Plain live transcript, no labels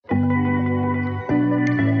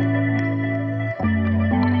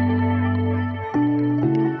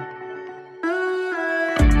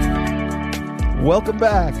Welcome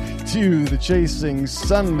back to the Chasing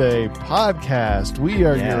Sunday podcast. We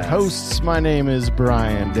are your hosts. My name is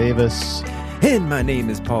Brian Davis. And my name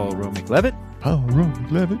is Paul Romick-Levitt.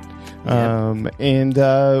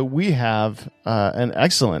 And we have an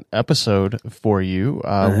excellent episode for you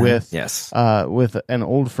with an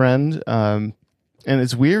old friend. And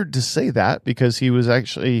it's weird to say that because he was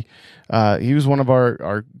actually he was one of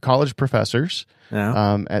our college professors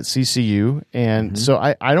at CCU. And so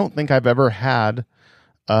I don't think I've ever had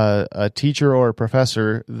a teacher or a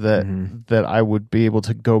professor that I would be able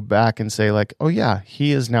to go back and say like, oh yeah,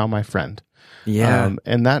 he is now my friend. Yeah.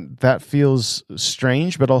 And that feels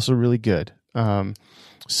strange, but also really good.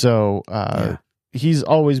 He's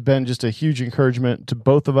always been just a huge encouragement to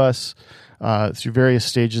both of us through various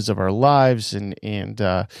stages of our lives,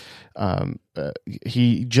 and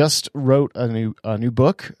he just wrote a new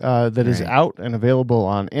book that is out and available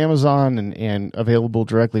on Amazon and available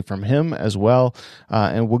directly from him as well.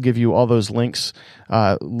 And we'll give you all those links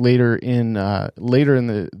later in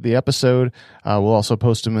the episode. We'll also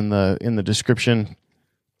post them in the description,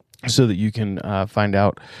 so that you can find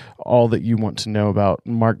out all that you want to know about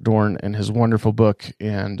Mark Dorn and his wonderful book.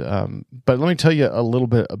 And but let me tell you a little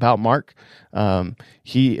bit about Mark.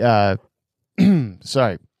 He sorry,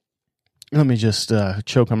 let me just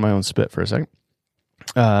choke on my own spit for a second.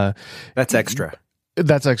 That's extra.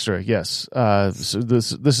 That's extra, yes. So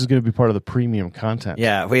this is going to be part of the premium content.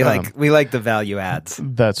 Yeah, we like the value adds.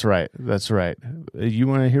 That's right. You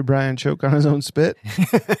want to hear Brian choke on his own spit?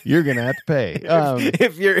 You're going to have to pay.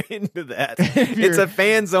 If you're into that, it's a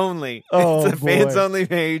fans only. It's a fans only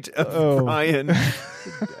page of Brian.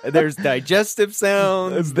 There's digestive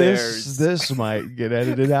sounds. This might get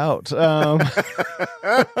edited out.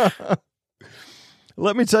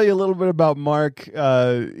 Let me tell you a little bit about Mark.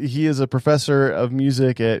 He is a professor of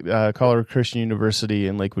music at Colorado Christian University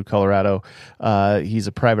in Lakewood, Colorado. He's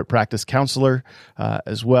a private practice counselor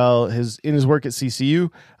as well. In his work at CCU,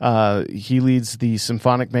 he leads the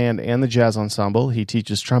symphonic band and the jazz ensemble. He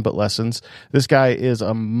teaches trumpet lessons. This guy is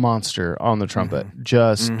a monster on the trumpet.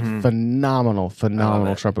 Just phenomenal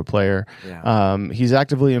trumpet player. Yeah. He's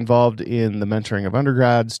actively involved in the mentoring of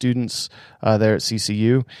undergrad students there at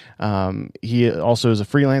CCU. He also is a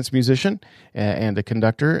freelance musician and a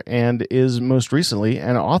conductor, and is most recently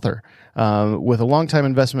an author. With a long-time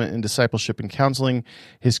investment in discipleship and counseling,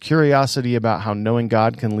 his curiosity about how knowing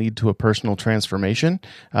God can lead to a personal transformation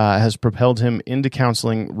has propelled him into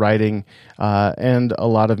counseling, writing, and a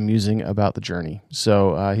lot of musing about the journey.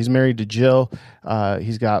 So he's married to Jill.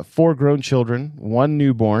 He's got 4 grown children, 1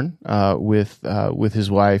 newborn with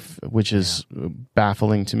his wife, which is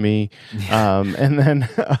baffling to me, and then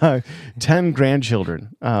 10 grandchildren.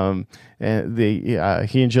 And he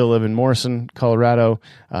and Jill live in Morrison, Colorado,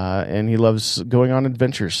 and he loves going on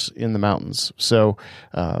adventures in the mountains. So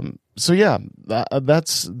that's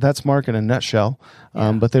Mark in a nutshell.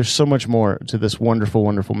 But there's so much more to this wonderful,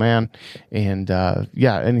 wonderful man. And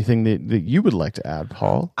anything that you would like to add,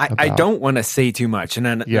 Paul? I don't want to say too much, and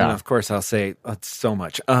then of course I'll say so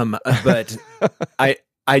much. But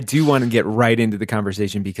I do want to get right into the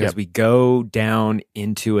conversation because we go down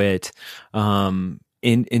into it,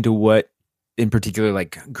 into what in particular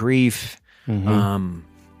like grief,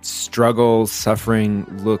 struggle, suffering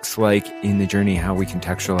looks like in the journey, how we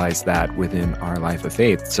contextualize that within our life of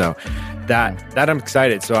faith. So that I'm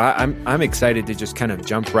excited. So I'm excited to just kind of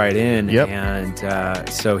jump right in. Yep. And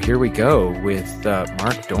so here we go with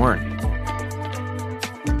Mark Dorn.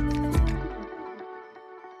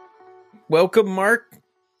 Welcome, Mark.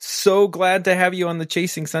 So glad to have you on the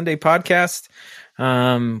Chasing Sunday podcast.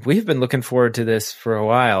 We've been looking forward to this for a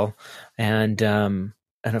while, and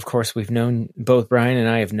of course we've known, both Brian and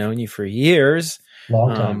I have known you for years.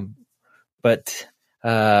 Long time. But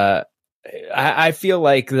I feel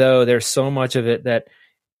like though there's so much of it that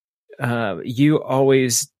you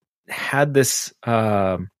always had this.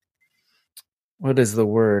 What is the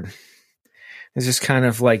word? It's just kind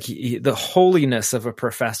of like the holiness of a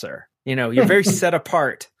professor. You know, you're very set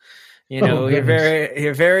apart. You know,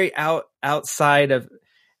 you're very outside of,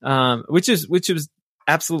 which was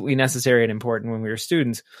absolutely necessary and important when we were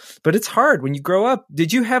students. But it's hard when you grow up.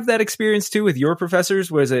 Did you have that experience too with your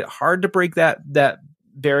professors? Was it hard to break that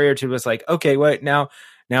barrier to us? Like, okay, wait, now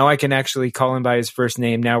I can actually call him by his first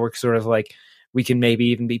name. Now we're sort of like, we can maybe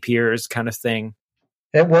even be peers kind of thing.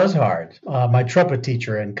 It was hard. My trumpet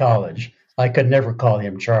teacher in college, I could never call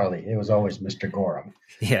him Charlie. It was always Mr. Gorham.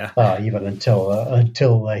 Yeah. Even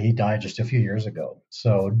until he died just a few years ago.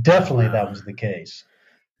 So definitely that was the case.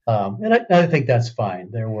 And I think that's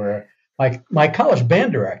fine. There were my college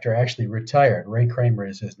band director actually retired. Ray Kramer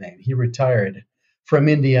is his name. He retired from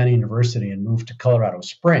Indiana University and moved to Colorado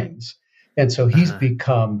Springs. And so he's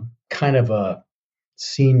become kind of a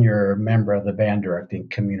senior member of the band directing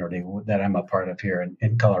community that I'm a part of here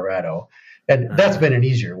in Colorado. And that's been an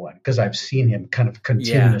easier one because I've seen him kind of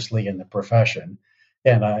continuously in the profession.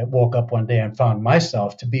 And I woke up one day and found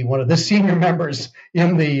myself to be one of the senior members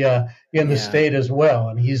in the state as well.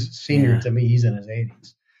 And he's senior to me; he's in his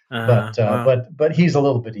 80s. But he's a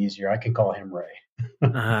little bit easier. I can call him Ray.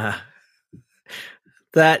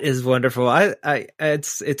 That is wonderful.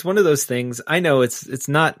 It's one of those things. I know it's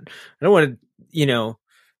not. I don't want to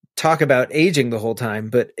talk about aging the whole time,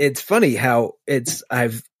 but it's funny how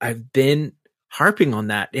I've been harping on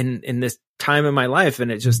that in this time in my life,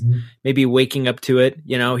 and it's just maybe waking up to it.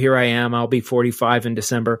 Here I am. I'll be 45 in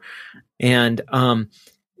December, and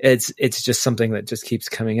it's just something that just keeps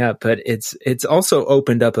coming up. But it's also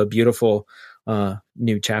opened up a beautiful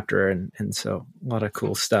new chapter, and so a lot of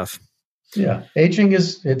cool stuff. Yeah, aging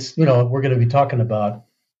it's we're going to be talking about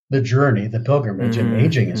the journey, the pilgrimage, and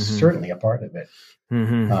aging is certainly a part of it.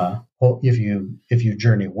 If you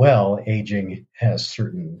journey well, aging has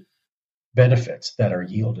certain benefits that are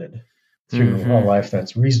yielded through a life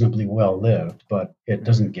that's reasonably well lived, but it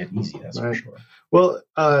doesn't get easy, that's for sure. Well,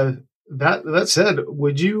 that said,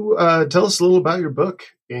 would you tell us a little about your book?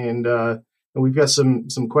 And we've got some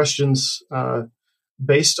questions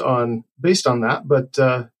based on that, but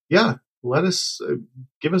let us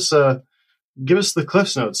give us the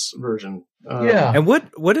Cliff's Notes version. And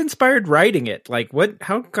what inspired writing it? Like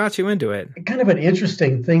how got you into it? Kind of an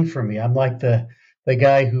interesting thing for me. I'm like the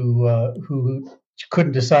guy who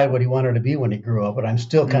couldn't decide what he wanted to be when he grew up, but I'm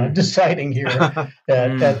still kind of deciding here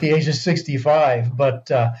at the age of 65.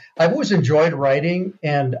 But I've always enjoyed writing,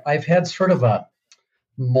 and I've had sort of a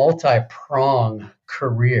multi-prong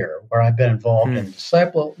career where I've been involved in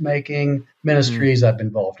disciple making ministries. I've been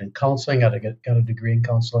involved in counseling. I got a degree in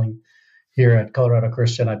counseling here at Colorado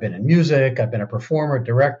Christian. I've been in music. I've been a performer,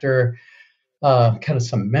 director, kind of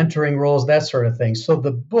some mentoring roles, that sort of thing. So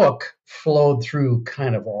the book flowed through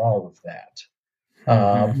kind of all of that.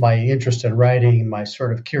 My interest in writing, my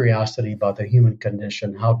sort of curiosity about the human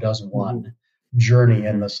condition. How does one journey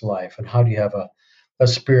in this life? And how do you have a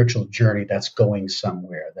spiritual journey that's going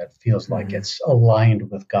somewhere that feels like it's aligned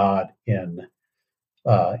with God in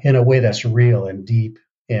a way that's real and deep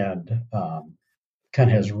and kind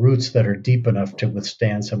of has roots that are deep enough to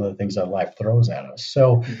withstand some of the things that life throws at us.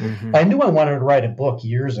 So I knew I wanted to write a book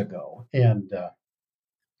years ago, and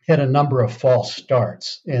had a number of false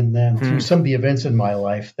starts. And then through some of the events in my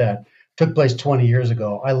life that took place 20 years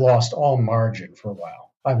ago, I lost all margin for a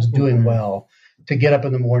while. I was doing well to get up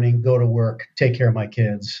in the morning, go to work, take care of my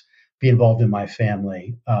kids, be involved in my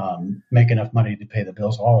family, make enough money to pay the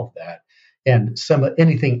bills, all of that. And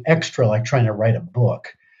anything extra, like trying to write a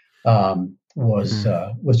book, was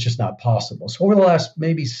just not possible. So over the last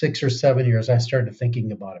maybe 6 or 7 years, I started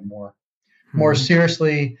thinking about it more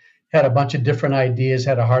seriously. Had a bunch of different ideas,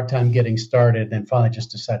 had a hard time getting started, and then finally just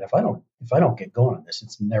decided if I don't get going on this,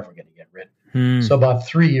 it's never going to get written. So about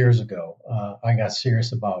 3 years ago, I got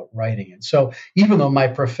serious about writing it. So even though my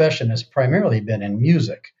profession has primarily been in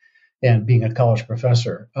music and being a college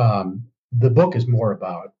professor, the book is more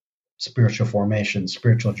about spiritual formation,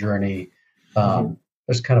 spiritual journey.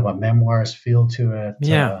 There's kind of a memoirist feel to it.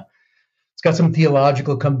 It's got some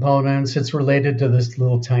theological components. It's related to this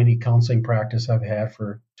little tiny counseling practice I've had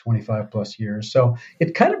for 25 plus years. So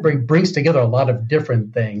it kind of brings together a lot of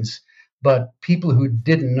different things, but people who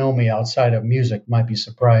didn't know me outside of music might be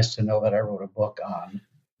surprised to know that I wrote a book on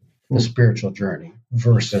the spiritual journey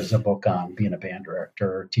versus a book on being a band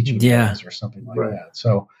director or teaching jazz or something like that.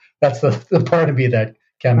 So that's the part of me that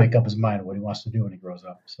can't make up his mind what he wants to do when he grows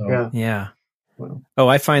up. So Oh,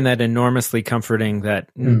 I find that enormously comforting that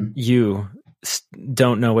you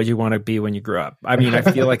don't know what you want to be when you grow up. I mean, I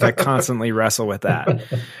feel like I constantly wrestle with that,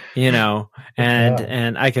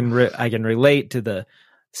 and I can relate to the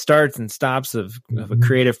starts and stops of a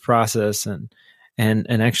creative process and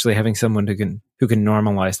actually having someone who can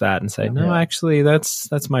normalize that and say, no, actually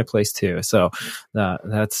that's my place too. So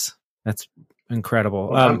that's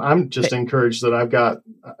incredible. I'm just encouraged that I've got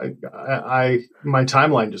my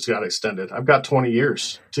timeline just got extended. I've got 20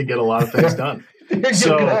 years to get a lot of things done.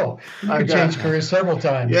 So I've changed careers several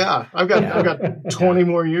times. Yeah, I've got 20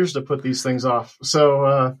 more years to put these things off.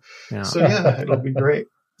 So it'll be great.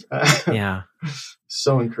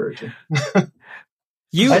 So encouraging.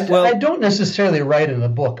 I don't necessarily write in the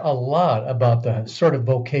book a lot about the sort of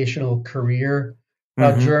vocational career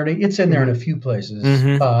journey. It's in there in a few places,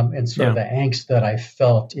 and sort of the angst that I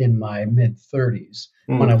felt in my mid-30s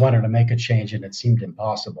when I wanted to make a change and it seemed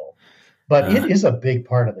impossible. but it is a big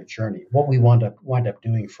part of the journey. What we wind up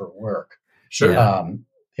doing for work. Sure.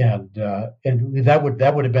 And that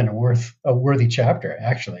would have been a worthy chapter,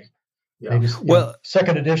 actually. Yeah. Maybe,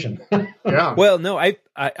 second edition. Yeah. Well, no, I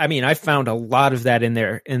mean, I found a lot of that in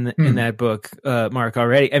there in that book, Mark,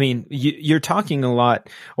 already. I mean, you're talking a lot,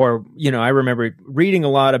 or, I remember reading a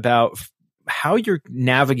lot about how you're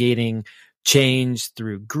navigating change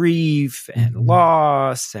through grief and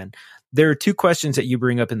loss. And there are two questions that you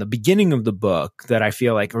bring up in the beginning of the book that I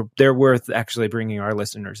feel like they're worth actually bringing our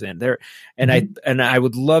listeners in there. And I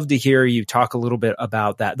would love to hear you talk a little bit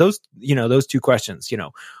about that. Those two questions,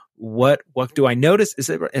 what do I notice?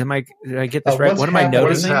 Did I get this right? What am I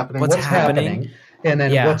noticing? What's happening? And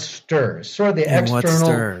then what stirs? Sort of the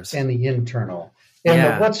external and the internal.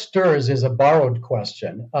 And what stirs is a borrowed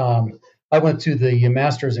question. I went to the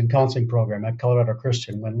Master's in Counseling program at Colorado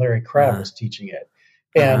Christian when Larry Crabb was teaching it.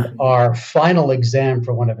 And our final exam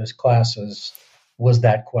for one of his classes was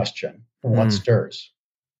that question, what stirs?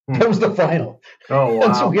 That was the final. Oh, wow.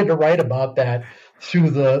 And so we had to write about that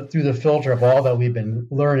through the filter of all that we've been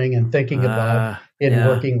learning and thinking about in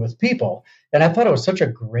working with people. And I thought it was such a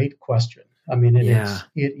great question. I mean, it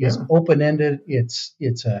is open-ended. It's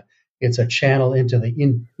a channel into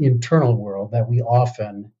the internal world that we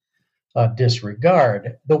often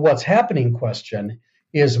disregard. The what's happening question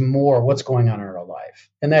is more what's going on in our life.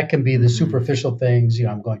 And that can be the superficial things.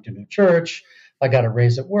 I'm going to a new church. I got a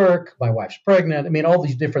raise at work. My wife's pregnant. I mean, all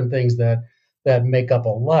these different things that make up a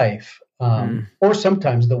life. Or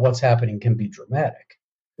sometimes the what's happening can be dramatic.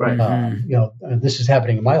 Right. This is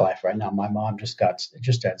happening in my life right now. My mom just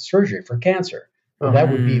had surgery for cancer.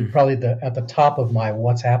 That would be probably at the top of my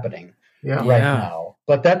what's happening now.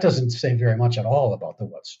 But that doesn't say very much at all about the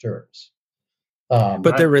what stirs.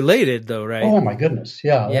 But they're related, though, right? Oh, my goodness.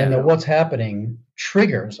 Yeah. And the what's happening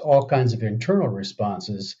triggers all kinds of internal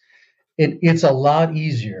responses. It's a lot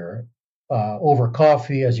easier over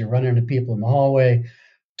coffee as you run into people in the hallway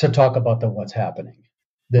to talk about the what's happening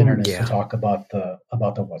than it is to talk about the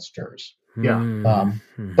what stirs. Yeah.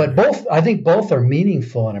 But I think both are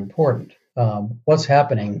meaningful and important. What's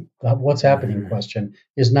happening question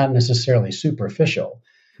is not necessarily superficial.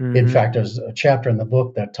 In fact, there's a chapter in the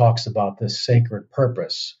book that talks about this sacred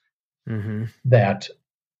purpose that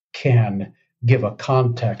can give a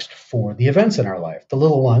context for the events in our life, the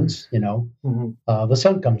little ones, the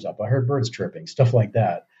sun comes up, I heard birds chirping, stuff like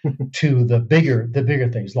that, to the bigger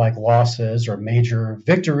things like losses or major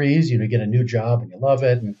victories, get a new job and you love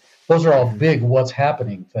it. And those are all big what's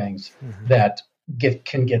happening things that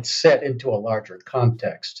can get set into a larger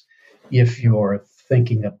context if you're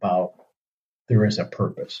thinking about there is a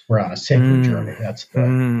purpose. We're on a sacred journey. That's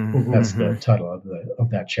the title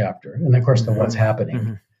of that chapter. And of course, the what's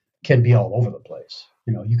happening can be all over the place.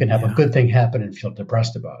 You can have a good thing happen and feel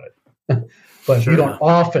depressed about it, but we don't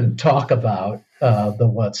often talk about the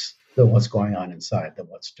what's going on inside, the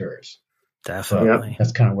what stirs. Definitely.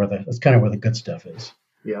 That's kind of where the good stuff is.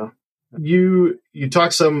 Yeah. You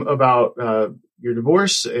talk some about your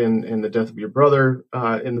divorce and the death of your brother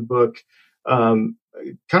in the book.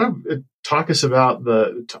 Talk us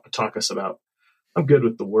about. I'm good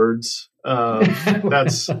with the words.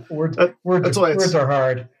 That's words are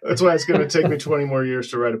hard. That's why it's going to take me 20 more years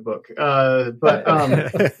to write a book. Talk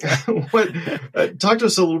to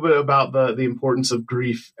us a little bit about the importance of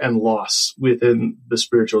grief and loss within the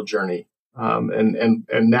spiritual journey, and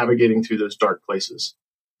navigating through those dark places.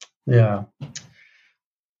 Yeah.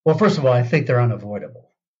 Well, first of all, I think they're unavoidable.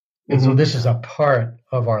 And so this is a part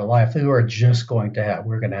of our life that we're just going to have.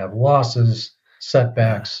 We're going to have losses,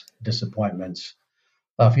 setbacks, disappointments.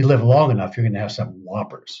 If you live long enough, you're going to have some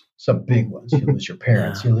whoppers, some big ones. You lose your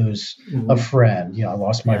parents, you lose a friend. I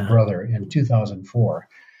lost my brother in 2004.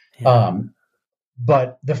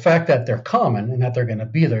 But the fact that they're common and that they're going to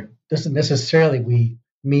be there doesn't necessarily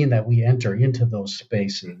mean that we enter into those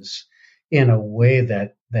spaces in a way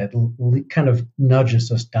that kind of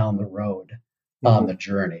nudges us down the road on the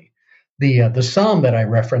journey. The psalm that I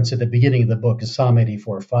referenced at the beginning of the book is Psalm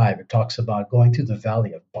 84:5. It talks about going through the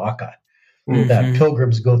valley of Baca. That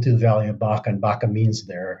pilgrims go through the valley of Baca, and Baca means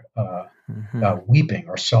they're weeping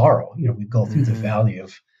or sorrow. We go through the valley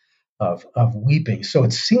of weeping. So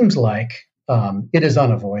it seems like it is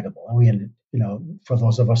unavoidable. And for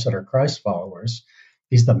those of us that are Christ followers,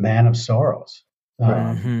 he's the man of sorrows.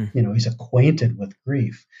 He's acquainted with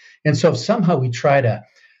grief. And so if somehow we try to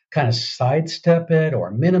kind of sidestep it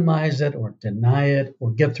or minimize it or deny it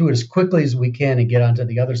or get through it as quickly as we can and get onto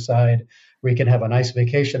the other side where we can have a nice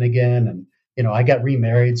vacation again. And, I got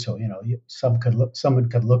remarried. So, someone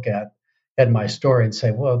could look at my story and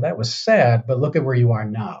say, well, that was sad, but look at where you are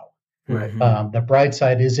now. Right. The bright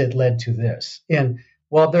side is it led to this. And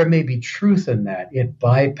while there may be truth in that, it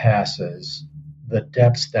bypasses the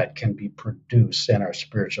depths that can be produced in our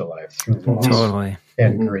spiritual life through loss Totally.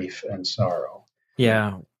 and grief and sorrow.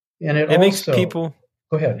 Yeah. And it It also makes people.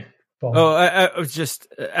 Go ahead, Paul. Oh, I was just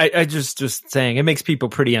saying, it makes people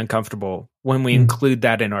pretty uncomfortable when we include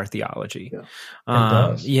that in our theology. Yeah. It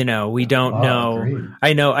does. We don't know. Agreed.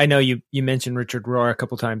 I know you mentioned Richard Rohr a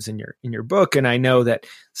couple times in your book, and I know that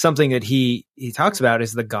something that he talks about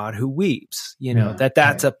is the God who weeps.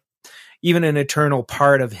 That's even an eternal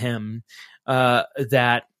part of him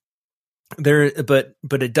that there, but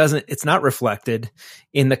it's not reflected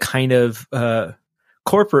in the kind of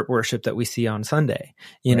corporate worship that we see on Sunday.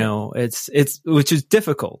 It's which is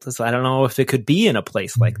difficult. I don't know if it could be in a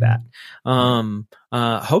place like that.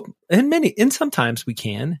 Hope and sometimes we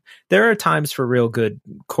can. There are times for real good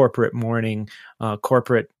corporate mourning,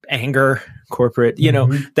 corporate anger, corporate,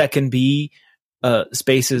 that can be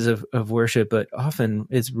spaces of worship, but often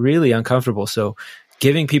it's really uncomfortable. So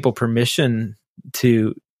giving people permission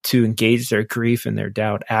to engage their grief and their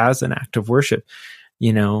doubt as an act of worship,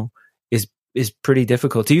 is pretty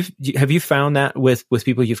difficult. Have you found that with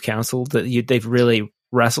people you've counseled that they've really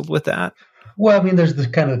wrestled with that? Well, I mean, there's the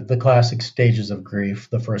kind of the classic stages of grief.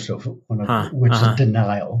 The first which is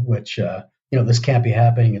denial, which this can't be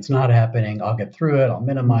happening. It's not happening. I'll get through it. I'll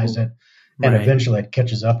minimize it, and eventually it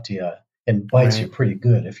catches up to you and bites you pretty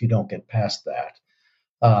good if you don't get past that.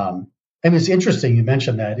 I mean, it's interesting you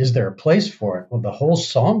mentioned that. Is there a place for it? Well, the whole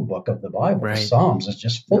song book of the Bible, the Psalms, is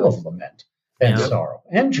just full of lament and sorrow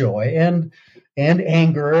and joy and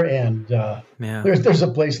anger. And there's a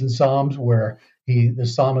place in Psalms where the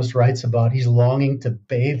psalmist writes about he's longing to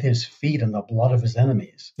bathe his feet in the blood of his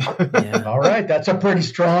enemies. All right, that's a pretty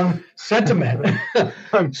strong sentiment.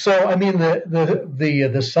 So, I mean,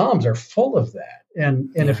 the Psalms are full of that.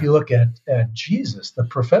 And if you look at Jesus, the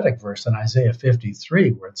prophetic verse in Isaiah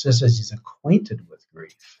 53, where it says he's acquainted with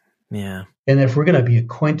grief. Yeah. And if we're going to be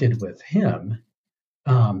acquainted with him,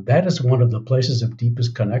 that is one of the places of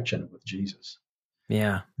deepest connection with Jesus.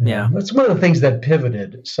 Yeah. That's one of the things that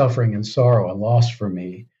pivoted suffering and sorrow and loss for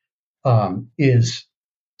me, is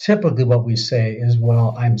typically what we say is,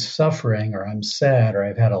 well, I'm suffering or I'm sad or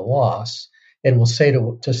I've had a loss. And we'll say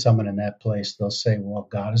to someone in that place, they'll say, well,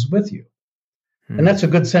 God is with you. And that's a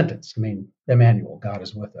good sentence. I mean, Emmanuel, God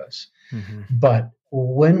is with us. Mm-hmm. But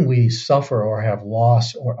when we suffer or have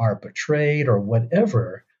loss or are betrayed or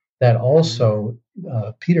whatever, that also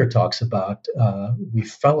Peter talks about, we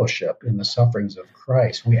fellowship in the sufferings of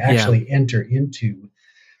Christ. We actually enter into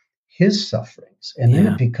his sufferings. And then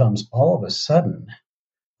it becomes all of a sudden,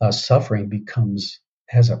 suffering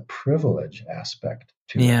has a privilege aspect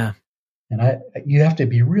to it. And you have to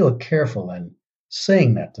be real careful in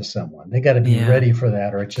saying that to someone. They got to be ready for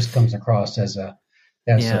that, or it just comes across as a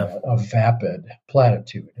vapid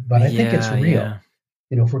platitude. But I think it's real.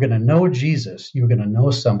 If we're going to know Jesus, you're going to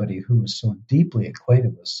know somebody who is so deeply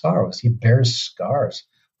acquainted with sorrows. He bears scars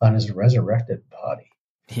on his resurrected body.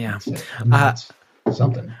 Yeah, it's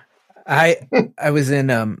something. I was in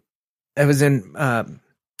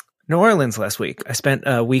New Orleans last week. I spent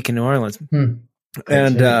a week in New Orleans,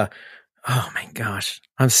 and oh my gosh,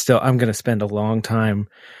 I'm going to spend a long time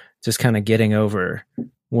just kind of getting over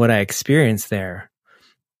what I experienced there.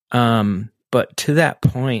 But to that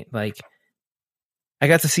point, like, I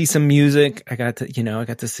got to see some music. I got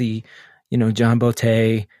to see, John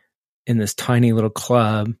Botte in this tiny little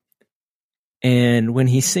club. And when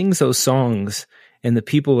he sings those songs and the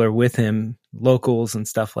people are with him, locals and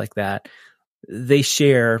stuff like that, they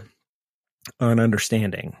share an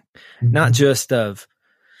understanding, not just of,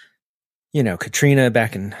 Katrina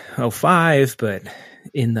back in 2005, but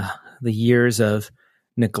in the years of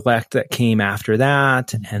neglect that came after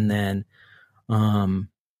that. And then,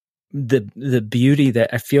 the beauty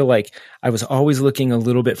that I feel like I was always looking a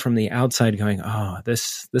little bit from the outside going, oh,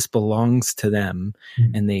 this belongs to them.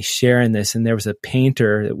 And they share in this. And there was a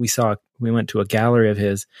painter that we went to a gallery of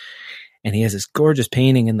his, and he has this gorgeous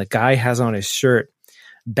painting, and the guy has on his shirt,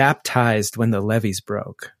 baptized when the levees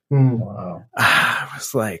broke. Wow. I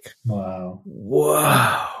was like, wow.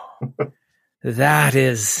 Whoa. That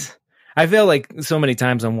is, I feel like so many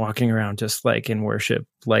times I'm walking around just like in worship,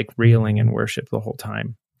 like reeling in worship the whole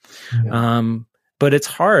time. Yeah. But it's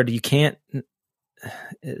hard. You can't,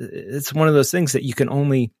 it's one of those things that you can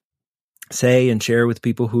only say and share with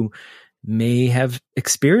people who may have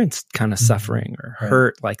experienced kind of suffering or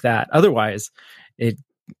hurt like that. Otherwise it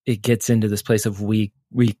gets into this place of we're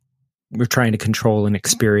trying to control an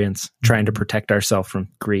experience, trying to protect ourselves from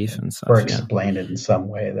grief and stuff. Or explain it in some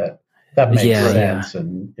way that makes sense.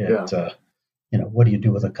 And what do you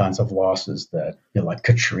do with the kinds of losses that, like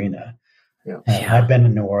Katrina? Yeah. I've been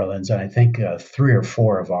in New Orleans, and I think 3 or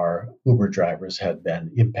 4 of our Uber drivers had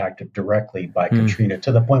been impacted directly by Katrina,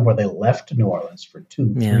 to the point where they left New Orleans for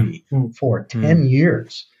 2, 3, 4, 10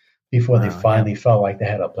 years before they finally felt like they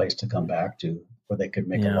had a place to come back to where they could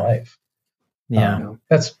make a life. Yeah.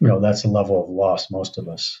 That's a level of loss most of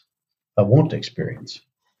us won't experience.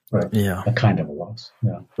 Right. Yeah. A kind of a loss.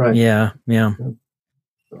 Yeah. Right. Yeah. Yeah.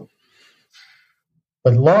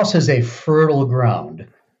 But loss is a fertile ground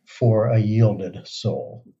for a yielded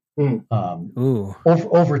soul. Over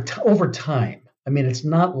time. I mean, it's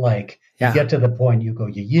not like you get to the point you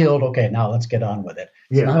yield. Okay, now let's get on with it.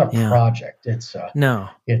 It's not a project. It's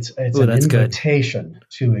it's an invitation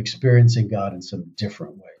to experiencing God in some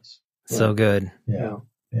different ways. So good. Yeah.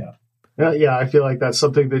 I feel like that's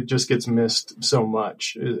something that just gets missed so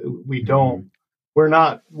much. We don't. We're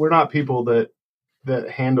not people that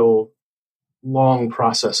handle long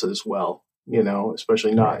processes well.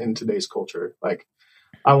 Especially not in today's culture. Like,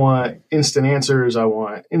 I want instant answers. I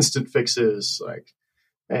want instant fixes. Like,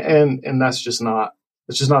 and that's just not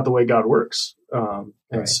the way God works.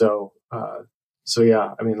 And so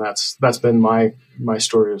yeah, I mean, that's been my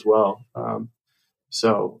story as well.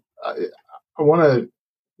 So I want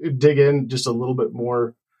to dig in just a little bit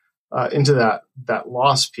more into that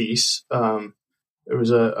loss piece. There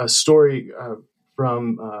was a story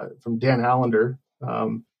from Dan Allender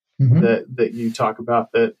that you talk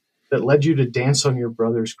about that led you to dance on your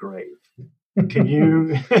brother's grave. Can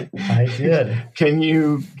you? I did. Can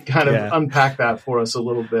you kind of unpack that for us a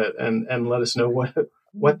little bit and let us know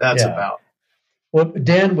what that's about? Well,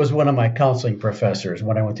 Dan was one of my counseling professors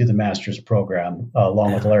when I went through the master's program,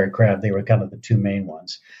 along with Larry Crabb. They were kind of the 2 main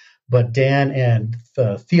ones. But Dan and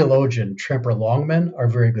the theologian Tremper Longman are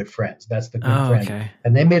very good friends. That's the good friend. Okay.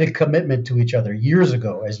 And they made a commitment to each other years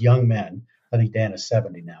ago as young men. I think Dan is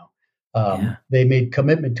 70 now. They made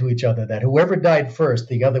commitment to each other that whoever died first,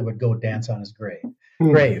 the other would go dance on his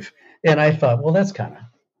grave. And I thought, well, that's kind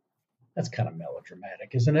of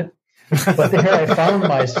melodramatic, isn't it? But here I found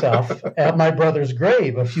myself at my brother's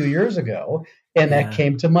grave a few years ago, and that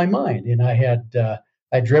came to my mind. And I had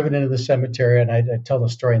I'd driven into the cemetery, and I tell the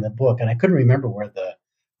story in the book, and I couldn't remember where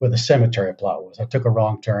the cemetery plot was. I took a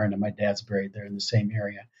wrong turn, and my dad's buried there in the same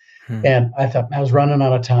area. And I thought, I was running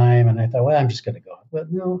out of time, and I thought, well, I'm just going to go. But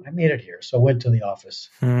no, I made it here. So I went to the office.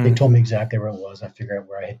 They told me exactly where it was. I figured out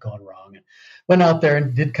where I had gone wrong, and went out there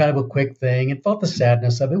and did kind of a quick thing and felt the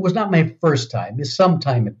sadness of it. It was not my first time. Some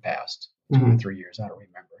time had passed, 2 or 3 years. I don't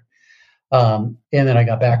remember. And then I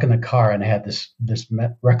got back in the car, and I had this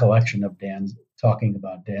recollection of Dan talking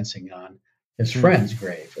about dancing on his friend's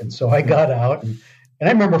grave. And so I got out, and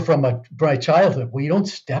I remember from my childhood, well, you don't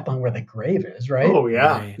step on where the grave is, right? Oh,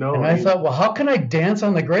 yeah. Right. No. And I thought, well, how can I dance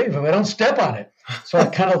on the grave if I don't step on it? So I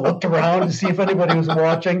kind of looked around to see if anybody was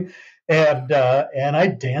watching, and I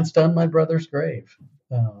danced on my brother's grave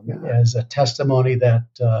as a testimony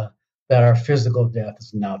that our physical death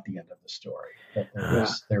is not the end of the story. That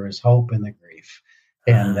there is hope in the grief,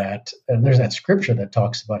 and there's that scripture that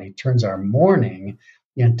talks about He turns our mourning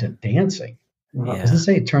into dancing. It doesn't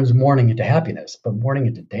say it turns mourning into happiness, but mourning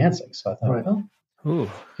into dancing. So I thought, well,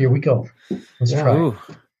 here we go. Let's try.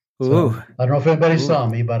 So, I don't know if anybody saw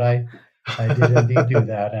me, but I did indeed do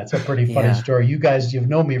that. That's a pretty funny story. You guys, you've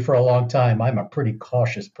known me for a long time. I'm a pretty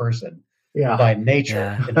cautious person by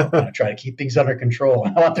nature. I try to keep things under control.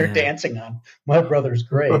 I'm out there dancing on my brother's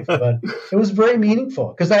grave. But it was very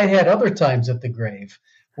meaningful because I had other times at the grave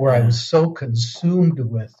where I was so consumed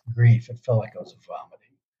with grief, it felt like I was vomiting.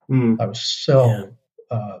 I was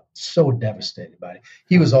so devastated by it.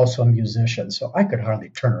 He was also a musician, so I could hardly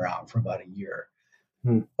turn around for about a year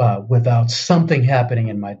without something happening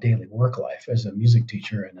in my daily work life as a music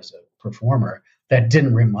teacher and as a performer that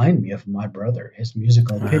didn't remind me of my brother. His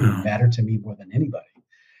musical opinion mattered to me more than anybody.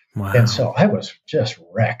 Wow. And so I was just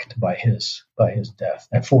wrecked by his death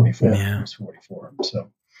at 44. He was 44.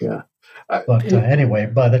 So anyway,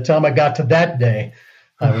 by the time I got to that day,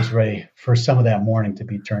 I was ready for some of that mourning to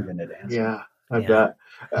be turned into dancing. Yeah, I bet.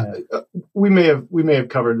 We may have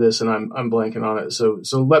covered this, and I'm blanking on it. So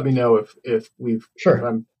let me know if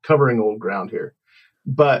I'm covering old ground here.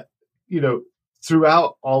 But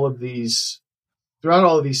throughout all of these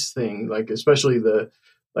things, like especially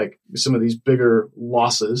some of these bigger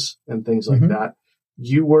losses and things like that,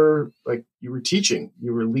 you were teaching,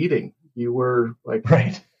 you were leading, you were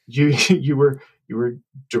you were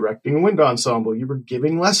directing a wind ensemble. You were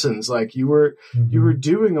giving lessons. Like you were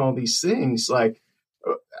doing all these things. Like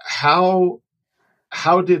how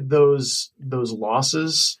did those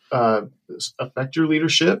losses affect your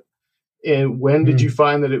leadership? And when did you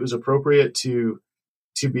find that it was appropriate to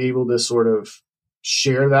be able to sort of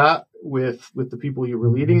share that with the people you were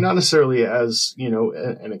leading, not necessarily as,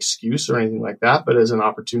 an excuse or anything like that, but as an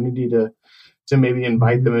opportunity to maybe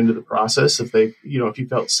invite them into the process if they, if you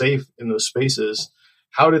felt safe in those spaces?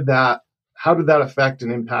 How did that affect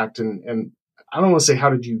and impact? And I don't want to say how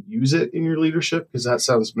did you use it in your leadership, because that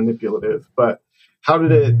sounds manipulative, but how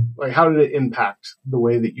did it impact the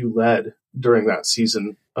way that you led during that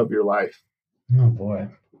season of your life? Oh boy.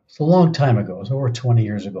 It's a long time ago. It was over 20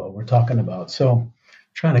 years ago we're talking about. So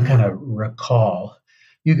trying to kind of recall.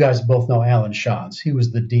 You guys both know Alan Shantz. He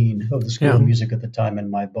was the dean of the School of Music at the time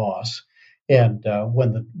and my boss. And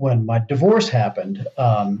when my divorce happened,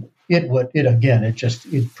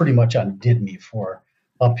 it pretty much undid me for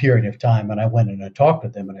a period of time. And I went in and talked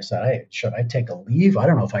with him and I said, hey, should I take a leave? I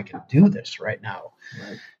don't know if I can do this right now.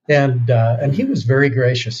 Right. And he was very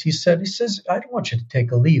gracious. He says, I don't want you to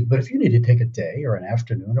take a leave, but if you need to take a day or an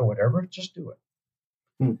afternoon or whatever, just do it.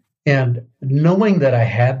 Hmm. And knowing that I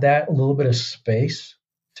had that a little bit of space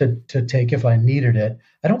to take if I needed it,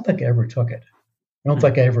 I don't think I ever took it. I don't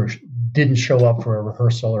think I ever didn't show up for a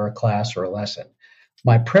rehearsal or a class or a lesson.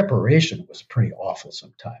 My preparation was pretty awful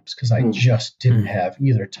sometimes because I just didn't have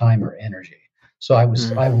either time or energy. So I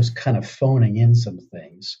was kind of phoning in some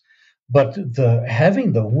things. But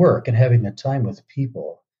having the work and having the time with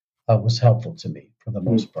people was helpful to me for the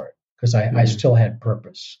most part, because I still had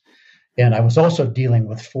purpose. And I was also dealing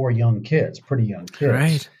with 4 young kids, pretty young kids.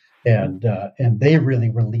 Right. And they really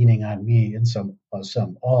were leaning on me in some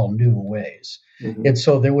all new ways. Mm-hmm. And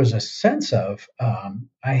so there was a sense of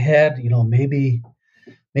I had,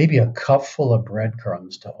 maybe a cup full of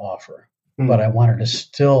breadcrumbs to offer, but I wanted to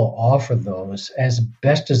still offer those as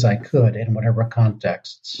best as I could in whatever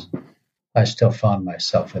contexts I still found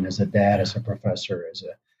myself in, as a dad, as a professor,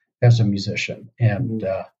 as a musician. And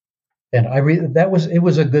it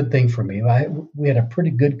was a good thing for me. We had a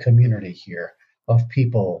pretty good community here of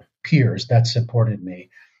peers that supported me,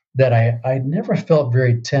 that I never felt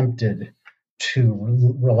very tempted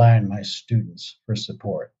to rely on my students for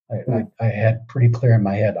support. I had pretty clear in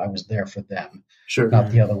my head I was there for them,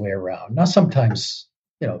 not the other way around. Now, sometimes,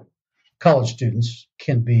 college students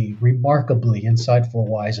can be remarkably insightful,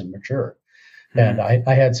 wise, and mature. And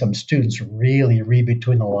I had some students really read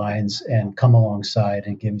between the lines and come alongside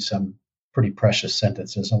and give me some pretty precious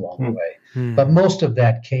sentences along the way. But most of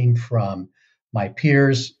that came from my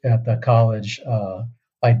peers at the college. I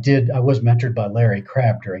was mentored by Larry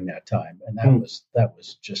Crabb during that time, and that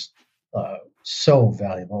was just so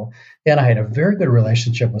valuable. And I had a very good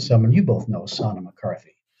relationship with someone you both know, Sana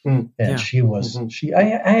McCarthy, and she was I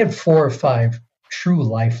had 4 or 5 true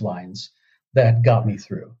lifelines that got me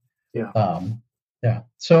through.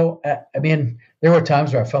 So there were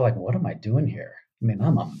times where I felt like, what am I doing here?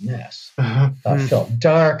 I'm a mess. I felt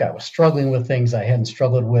dark. I was struggling with things I hadn't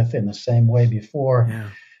struggled with in the same way before. Yeah.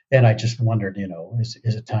 And I just wondered, is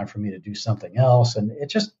it time for me to do something else? And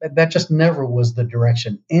that just never was the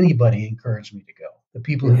direction anybody encouraged me to go. The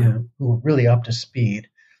people who were really up to speed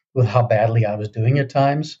with how badly I was doing at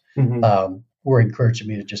times were encouraging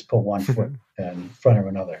me to just put one foot in front of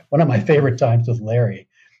another. One of my favorite times with Larry,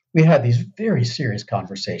 we had these very serious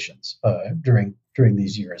conversations during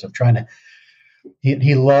these years of trying to.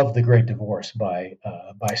 He loved The Great Divorce by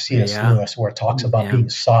C.S. Lewis, where it talks about being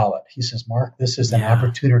solid. He says, Mark, this is an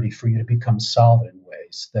opportunity for you to become solid in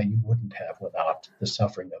ways that you wouldn't have without the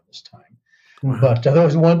suffering of this time. Wow. But there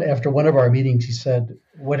was after one of our meetings, he said,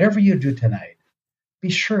 whatever you do tonight, be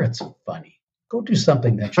sure it's funny. Go do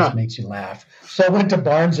something that just makes you laugh. So I went to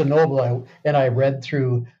Barnes & Noble and I read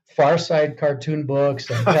through Far Side cartoon books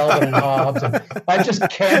and Calvin and Hobbes. And I just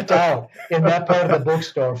camped out in that part of the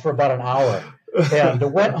bookstore for about an hour.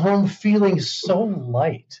 And went home feeling so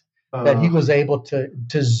light that he was able to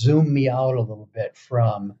zoom me out a little bit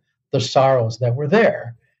from the sorrows that were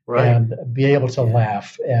there, and be able to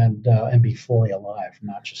laugh and be fully alive,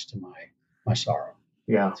 not just to my sorrow.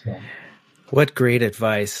 Yeah. So. What great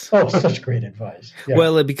advice! Oh, such great advice. Yeah.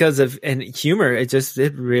 Well, because of humor,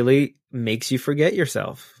 it really makes you forget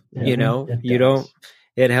yourself. Yeah,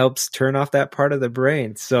 it helps turn off that part of the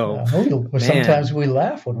brain. So sometimes we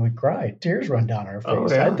laugh when we cry. Tears run down our face. Oh,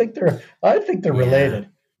 yeah. I think they're related.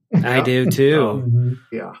 I do too.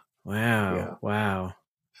 Yeah. Wow. Yeah. Wow.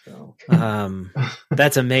 So.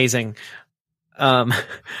 That's amazing.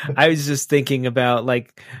 I was just thinking about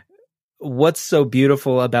what's so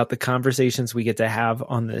beautiful about the conversations we get to have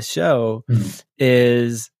on this show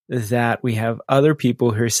is that we have other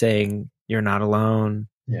people who are saying, you're not alone.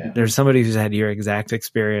 Yeah. There's somebody who's had your exact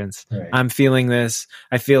experience. Right. I'm feeling this.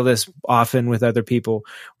 I feel this often with other people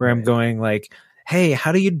where I'm going hey,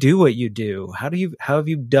 how do you do what you do? How have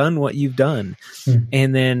you done what you've done?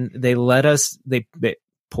 And then they let us, they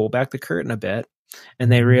pull back the curtain a bit,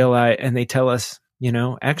 and they realize, and they tell us,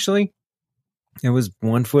 actually, it was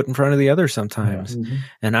one foot in front of the other sometimes. Yeah.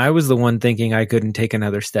 And I was the one thinking I couldn't take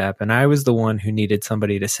another step. And I was the one who needed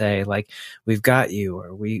somebody to say, like, we've got you,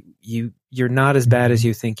 or you're not as bad as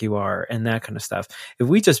you think you are, and that kind of stuff. If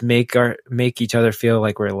we just make each other feel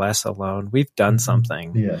like we're less alone, we've done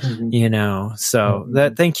something. Yes.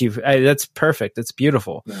 So thank you. That's perfect. That's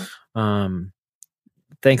beautiful. Yeah.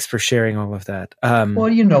 Thanks for sharing all of that. Well,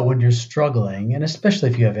 when you're struggling, and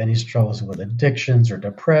especially if you have any struggles with addictions or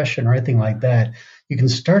depression or anything like that, you can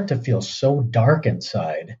start to feel so dark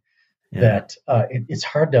inside that it's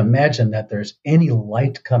hard to imagine that there's any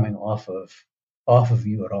light coming off of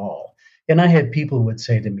you at all. And I had people who would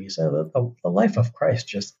say to me, "So the life of Christ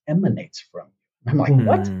just emanates from you." I'm like,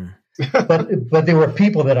 what? But there were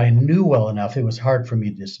people that I knew well enough; it was hard for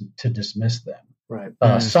me to dismiss them. Right.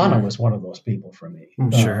 Sana was one of those people for me,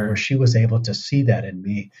 Sure. where she was able to see that in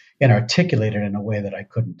me and articulate it in a way that I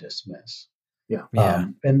couldn't dismiss. Yeah.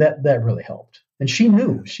 And that really helped. And she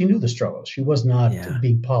knew the struggles. She was not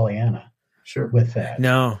being Pollyanna with that.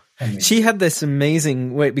 No, she had this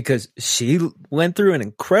amazing way, because she went through an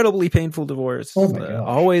incredibly painful divorce. Oh my gosh.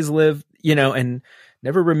 Always lived, and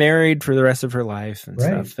never remarried for the rest of her life and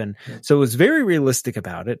stuff. And so was very realistic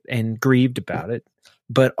about it and grieved about it,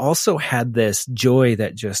 but also had this joy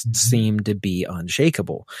that just seemed to be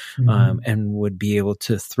unshakable, and would be able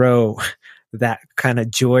to throw that kind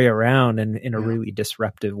of joy around in a really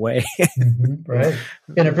disruptive way. Right.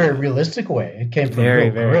 In a very realistic way. It came from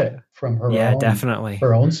real grit, from her own, definitely.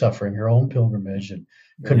 Her own suffering, her own pilgrimage, and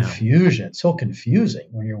confusion. It's so confusing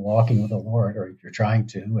when you're walking with the Lord, or you're trying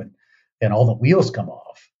to, and all the wheels come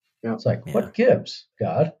off. Yeah. It's like, what gives,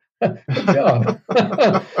 God? Good job.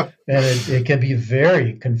 And it can be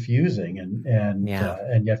very confusing, and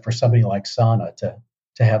yet for somebody like Sana to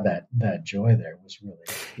have that joy there was really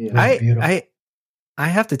beautiful. I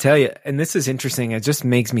have to tell you, and this is interesting. It just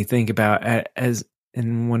makes me think about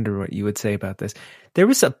and wonder what you would say about this. There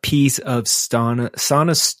was a piece of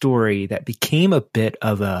Sana's story that became a bit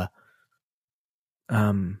of a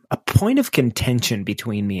point of contention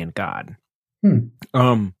between me and God.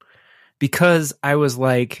 Because I was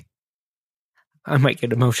like, I might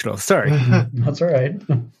get emotional. Sorry. That's all right.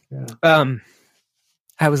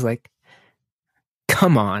 I was like,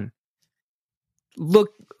 come on.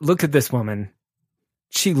 Look at this woman.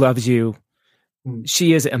 She loves you.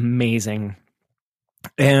 She is amazing.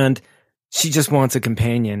 And she just wants a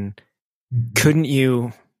companion. Couldn't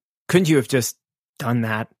you have just done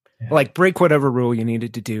that? Yeah. Like, break whatever rule you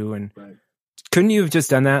needed to do, and couldn't you have just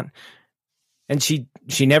done that? And she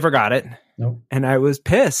never got it. Nope. And I was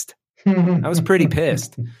pissed. I was pretty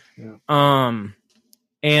pissed. And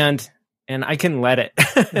I can let it,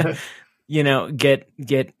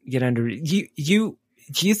 get under you.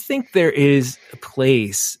 Do you think there is a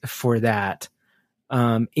place for that,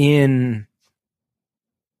 in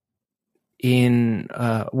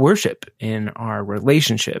worship, in our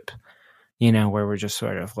relationship, where we're just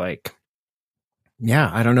sort of like,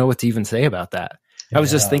 I don't know what to even say about that. I was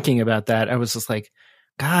just thinking about that. I was just like,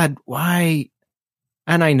 God, why?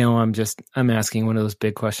 And I know I'm asking one of those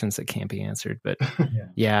big questions that can't be answered, but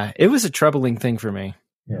it was a troubling thing for me.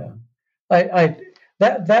 Yeah.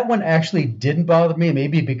 That one actually didn't bother me,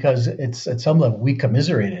 maybe because it's at some level we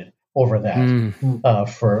commiserated over that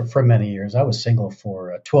for many years. I was single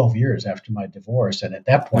for 12 years after my divorce, and at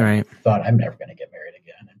that point I thought, I'm never going to get married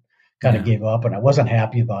again, and kind of gave up, and I wasn't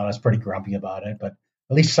happy about it. I was pretty grumpy about it, but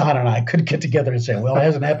at least Sana and I could get together and say, well, it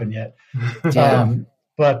hasn't happened yet.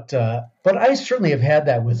 But I certainly have had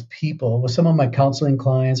that with people, with some of my counseling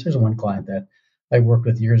clients. There's one client that I worked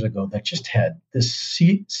with years ago that just had this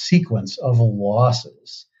sequence of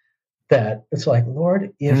losses that it's like,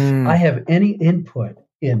 Lord, if I have any input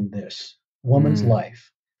in this woman's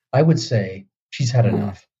life, I would say she's had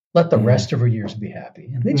enough. Let the rest of her years be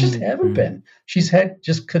happy. And they just haven't been. She's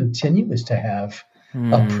just continues to have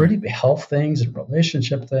pretty health things and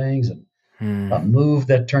relationship things, and a move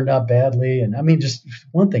that turned out badly. And I mean, just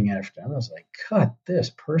one thing after another. I was like, cut this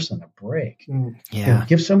person a break.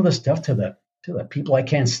 Give some of the stuff to the people I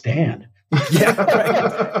can't stand.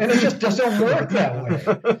 And it just doesn't work that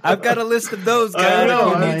way. I've got a list of those guys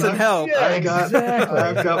who need some help. I've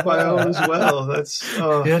got my own as well. That's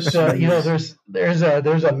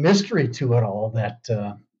there's a mystery to it all that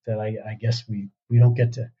I guess we don't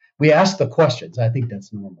get to. We ask the questions. I think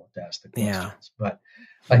that's normal to ask the questions. But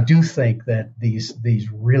I do think that these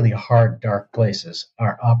really hard, dark places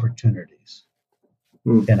are opportunities.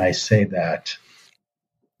 And I say that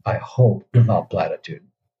I hope, without platitude.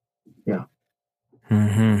 Yeah.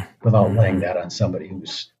 Mm-hmm. Without laying that on somebody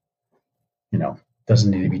who's,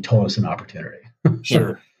 doesn't need to be told it's an opportunity.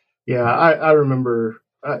 Sure. Yeah. I remember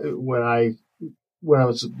when I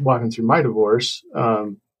was walking through my divorce,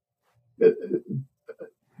 the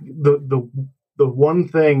one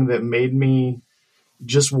thing that made me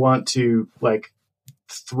just want to like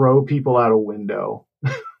throw people out a window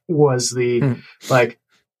was the like,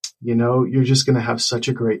 you're just going to have such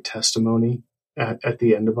a great testimony at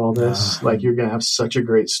the end of all this. Like, you're going to have such a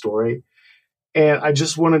great story. And I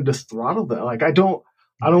just wanted to throttle that. Like, I don't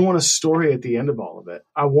want a story at the end of all of it.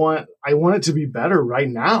 I want it to be better right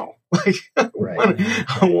now. Like,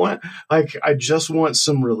 I just want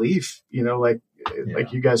some relief, like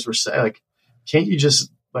you guys were saying, like, can't you just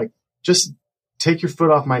take your foot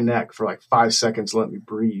off my neck for like 5 seconds, let me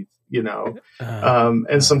breathe,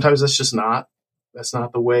 and sometimes that's not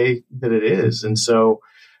the way that it is. And so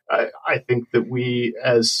I think that we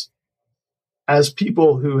as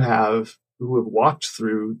people who have walked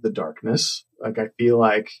through the darkness, like, I feel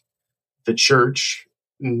like the church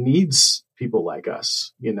needs people like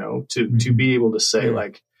us, to be able to say,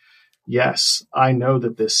 like, yes, I know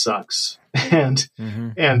that this sucks, and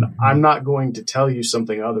I'm not going to tell you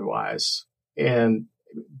something otherwise. And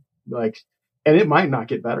it might not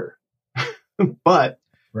get better, but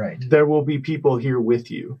there will be people here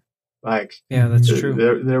with you. Like, yeah, that's true.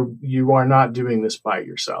 There, you are not doing this by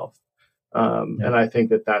yourself. And I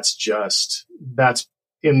think that's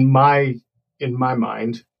in my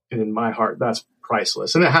mind and in my heart, that's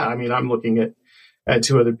priceless. And I'm looking at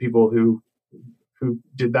 2 other people who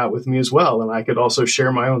did that with me as well. And I could also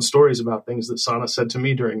share my own stories about things that Sana said to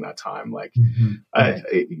me during that time. Like,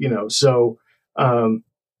 so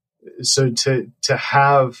to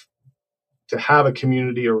have a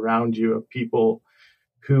community around you of people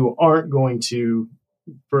who aren't going to,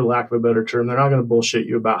 for lack of a better term, they're not going to bullshit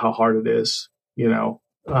you about how hard it is.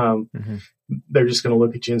 They're just going to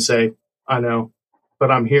look at you and say, I know,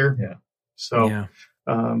 but I'm here. Yeah. So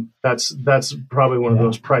that's probably one of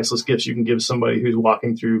those priceless gifts you can give somebody who's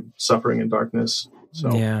walking through suffering and darkness.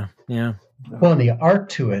 So yeah. Well, and the art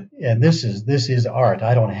to it, and this is art.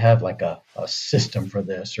 I don't have like a system for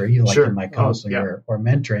this, or even like in my counseling or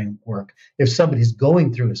mentoring work. If somebody's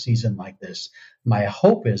going through a season like this, my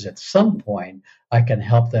hope is at some point I can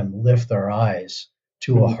help them lift their eyes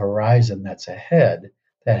to a horizon that's ahead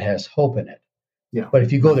that has hope in it. Yeah. But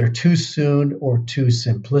if you go there too soon or too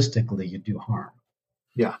simplistically, you do harm.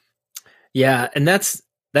 Yeah. Yeah. And that's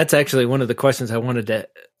actually one of the questions I wanted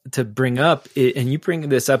to bring up, and you bring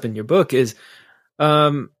this up in your book, is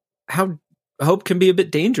how hope can be a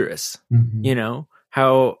bit dangerous,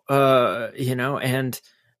 how, and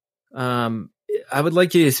I would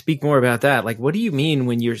like you to speak more about that. Like, what do you mean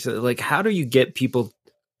when you're like, how do you get people,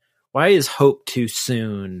 why is hope too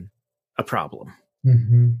soon a problem?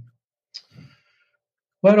 Mm-hmm.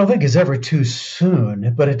 Well, I don't think it's ever too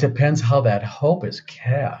soon, but it depends how that hope is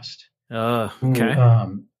cast. Okay.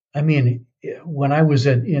 When I was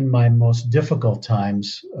in my most difficult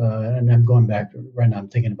times, and I'm going back right now, I'm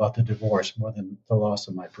thinking about the divorce more than the loss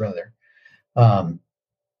of my brother. Although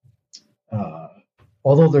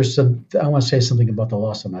I want to say something about the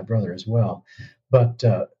loss of my brother as well, but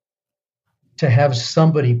to have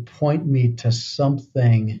somebody point me to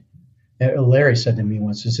something. Larry said to me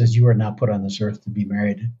once, he says, "You are not put on this earth to be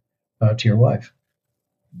married to your wife."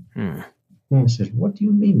 I said, "What do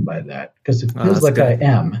you mean by that? Because it feels like I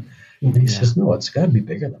am." And he says, "No, it's got to be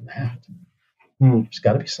bigger than that. There's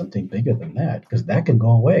got to be something bigger than that, because that can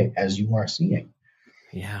go away, as you are seeing."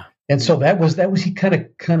 Yeah. And so that was he kind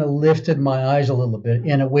of lifted my eyes a little bit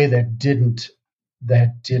in a way that didn't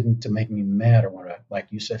to make me mad or want to,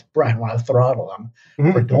 like you said, Brian, want to throttle them,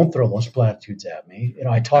 or don't throw those platitudes at me.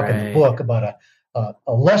 I talk in the book about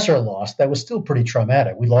a lesser loss that was still pretty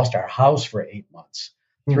traumatic. We lost our house for 8 months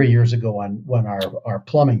 3 years ago when our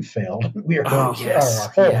plumbing failed. Our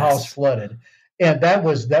whole house flooded. And that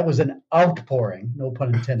was an outpouring, no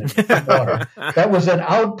pun intended, of water. That was an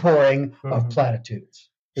outpouring of platitudes.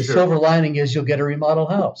 The silver lining is you'll get a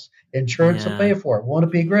remodeled house. Insurance will pay for it. Won't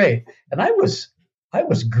it be great? And I was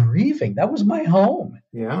grieving. That was my home.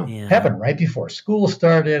 Yeah. Happened right before school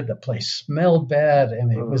started. The place smelled bad. I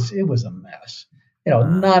mean, it was a mess.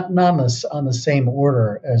 Not on the same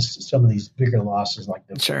order as some of these bigger losses like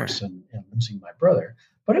divorce and losing my brother,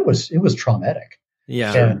 but it was traumatic.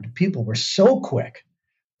 Yeah. And people were so quick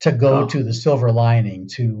to go to the silver lining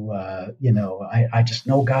to, I just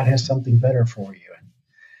know God has something better for you.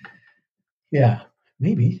 And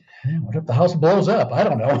maybe. What if the house blows up? I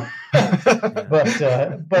don't know.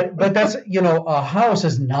 but that's, a house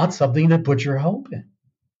is not something to put your hope in.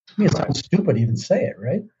 I mean, it sounds stupid to even say it,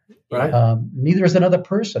 right? Right. Neither is another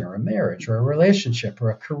person or a marriage or a relationship or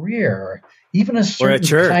a career or even a certain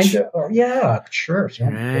church. kind of, a church. Oh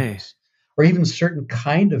my goodness. Or even certain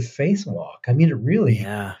kind of faith walk. I mean, it really,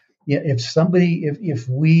 if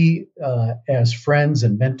we as friends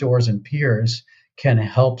and mentors and peers can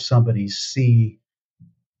help somebody see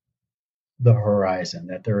the horizon,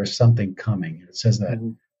 that there is something coming. It says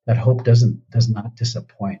that that hope does not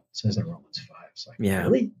disappoint. It says in Romans 5. It's like,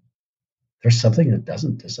 really? There's something that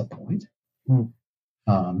doesn't disappoint.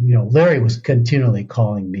 Larry was continually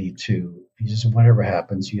calling me to. He says, whatever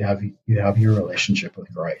happens, you have your relationship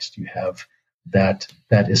with Christ. You have that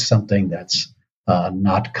is something that's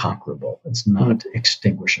not conquerable. It's not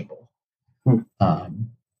extinguishable.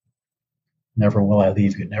 Never will I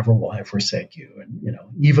leave you. Never will I forsake you. And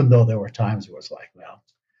even though there were times it was like, well,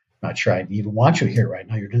 I'm not sure I even want you here right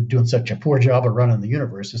now. You're doing such a poor job of running the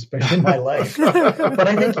universe, especially in my life. But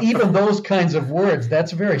I think even those kinds of words,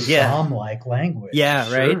 that's very psalm-like language.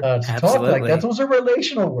 Yeah, right. To talk like that, those are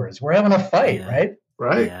relational words. We're having a fight, right?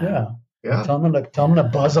 Right. Yeah. Tell them to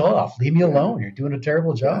buzz off. Leave me alone. You're doing a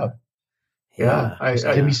terrible job.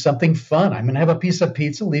 Give me something fun. I'm going to have a piece of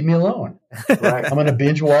pizza. Leave me alone. Right. I'm going to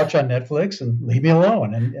binge watch on Netflix and leave me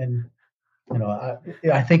alone. And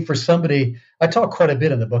I think for somebody, I talk quite a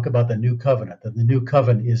bit in the book about the new covenant. That the new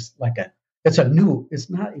covenant is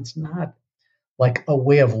it's not like a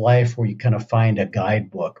way of life where you kind of find a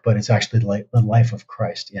guidebook, but it's actually like the life of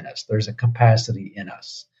Christ in us. There's a capacity in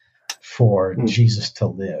us for Jesus to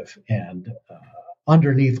live, and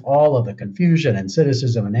underneath all of the confusion and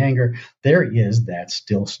cynicism and anger, there is that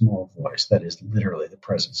still small voice that is literally the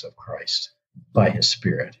presence of Christ by his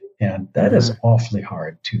Spirit. And that is awfully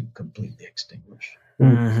hard to completely extinguish.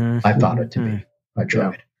 I found it to be. I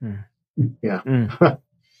tried.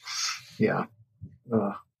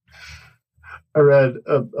 I read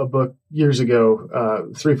a book years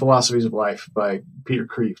ago, Three Philosophies of Life by Peter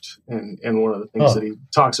Kreeft. And one of the things that he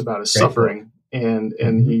talks about is suffering. Book. And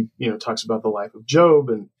he, talks about the life of Job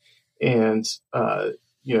and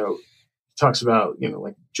talks about,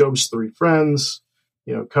 like Job's three friends,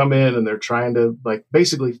 come in and they're trying to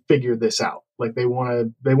basically figure this out. Like they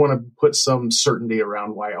want to put some certainty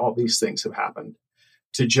around why all these things have happened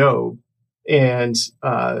to Job. And,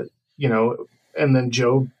 and then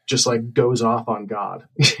Job just goes off on God,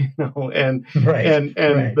 and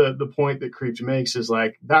the point that Kreeft makes is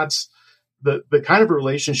that's the kind of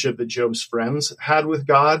relationship that Job's friends had with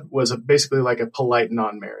God was basically like a polite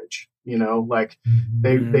non-marriage. They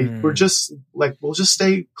were just we'll just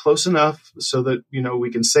stay close enough so that, we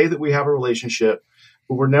can say that we have a relationship,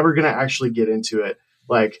 but we're never going to actually get into it.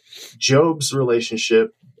 Like Job's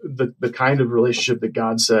relationship, the kind of relationship that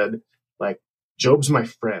God said, Job's my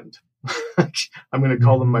friend. I'm going to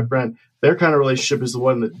call them my friend. Their kind of relationship is the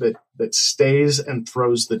one that stays and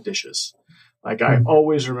throws the dishes. I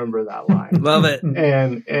always remember that line. Love it.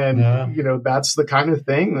 And that's the kind of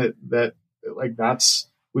thing that that's,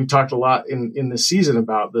 we talked a lot in this season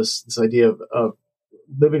about this idea of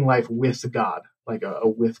living life with God, like a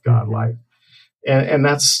with God life. And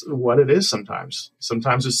that's what it is sometimes.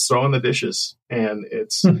 Sometimes it's throwing the dishes, and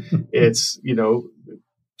it's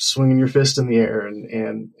swinging your fist in the air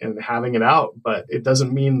and having it out. But it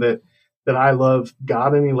doesn't mean that I love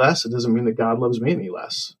God any less. It doesn't mean that God loves me any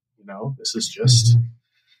less. This is just,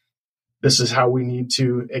 this is how we need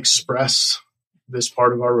to express this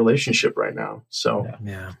part of our relationship right now. So,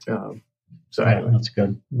 anyway. That's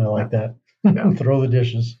good. I like that. Throw the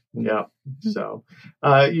dishes. Yeah. So,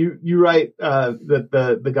 you write that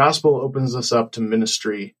the gospel opens us up to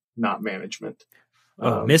ministry, not management.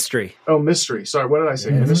 Mystery. Mystery. Sorry. What did I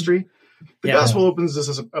say? Ministry? The gospel opens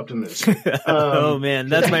us up to ministry. Oh man,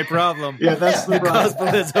 that's my problem. Yeah, that's the gospel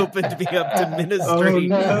is opened me up to ministry.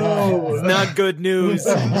 Oh, no. It's not good news.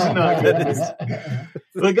 It's not good news.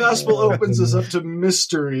 The gospel opens us up to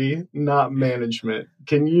mystery, not management.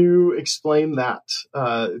 Can you explain that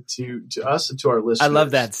to us and to our listeners? I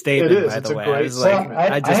love that statement. It is. By It's the a way, great statement.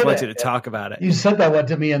 I just want you to talk about it. You said that one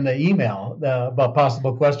to me in the email about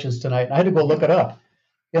possible questions tonight. I had to go look it up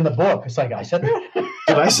in the book. It's I said that.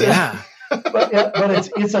 Did I say? Yeah. but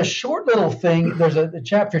it's a short little thing. There's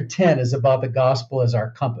chapter 10 is about the gospel as our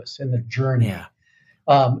compass in the journey. Yeah.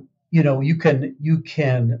 You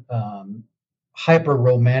can hyper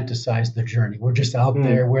romanticize the journey. We're just out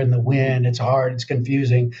there. We're in the wind. It's hard. It's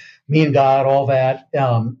confusing. Me and God, all that.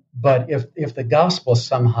 But if the gospel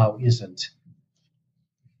somehow isn't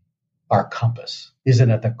our compass, isn't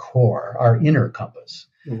at the core, our inner compass,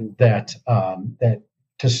 that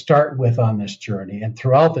to start with on this journey and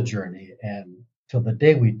throughout the journey and till the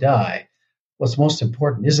day we die, what's most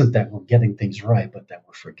important isn't that we're getting things right, but that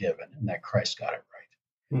we're forgiven and that Christ got it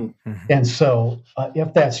right. Mm-hmm. And so,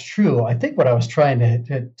 if that's true, I think what I was trying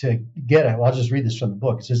to get at, well, I'll just read this from the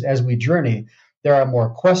book. It says, as we journey, there are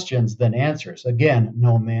more questions than answers. Again,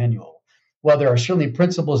 no manual. While there are certainly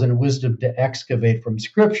principles and wisdom to excavate from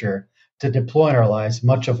Scripture to deploy in our lives,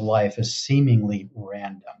 much of life is seemingly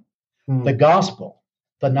random. The gospel,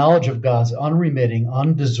 the knowledge of God's unremitting,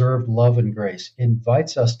 undeserved love and grace,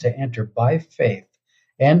 invites us to enter by faith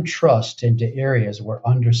and trust into areas where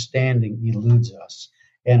understanding eludes us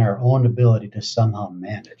and our own ability to somehow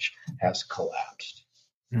manage has collapsed.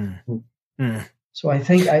 So I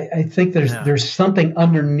think there's something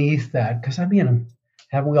underneath that, because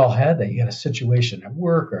haven't we all had that? You got a situation at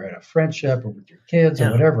work or at a friendship or with your kids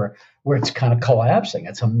or whatever, where it's kind of collapsing.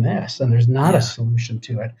 It's a mess, and there's not a solution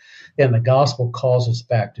to it. And the gospel calls us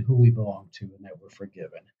back to who we belong to, and that we're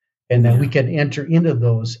forgiven, and that we can enter into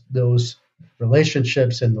those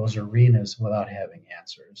relationships and those arenas without having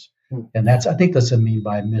answers. And I think that's what I mean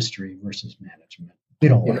by mystery versus management. We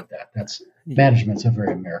don't like that. Management's a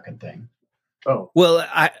very American thing. Oh, well,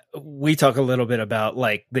 we talk a little bit about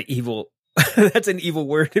like the evil. That's an evil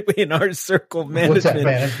word in our circle. Management. What's that,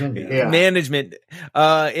 management? Yeah. Management.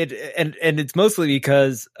 And it's mostly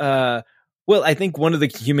because, I think one of the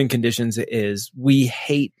human conditions is we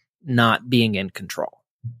hate not being in control.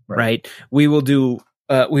 Right? We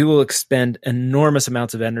will expend enormous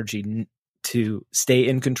amounts of energy to stay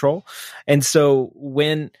in control. And so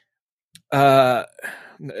when God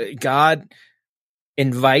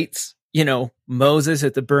invites, Moses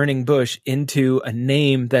at the burning bush into a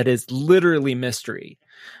name that is literally mystery,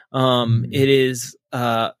 it is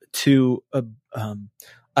to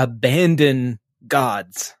abandon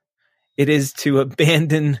gods. It is to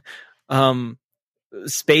abandon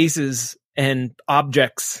spaces and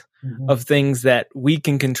objects of things that we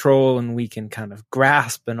can control and we can kind of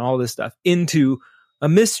grasp and all this stuff into a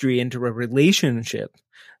mystery, into a relationship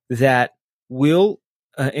that will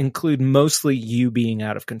include mostly you being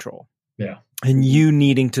out of control. Yeah. And you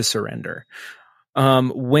needing to surrender.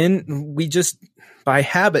 When we just by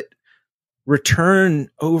habit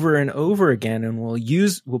return over and over again, and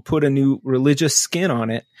we'll put a new religious skin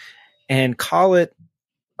on it and call it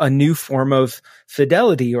a new form of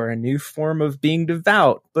fidelity or a new form of being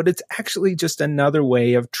devout, but it's actually just another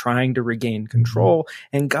way of trying to regain control.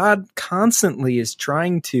 And God constantly is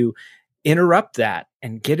trying to interrupt that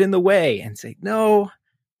and get in the way and say, no,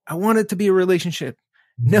 I want it to be a relationship.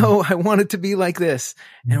 No, I want it to be like this.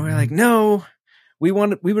 And we're like, no, we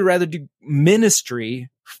would rather do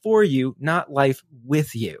ministry for you, not life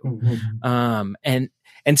with you. And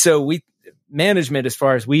so management, as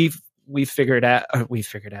far as we've been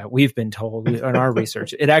told in our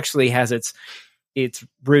research, it actually has its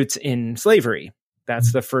roots in slavery.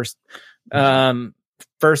 That's the first time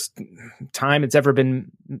it's ever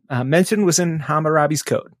been mentioned was in Hammurabi's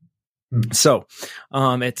Code. So,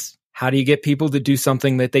 it's how do you get people to do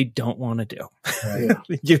something that they don't want to do? Right.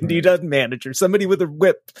 You need a manager, somebody with a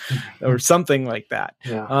whip or something like that.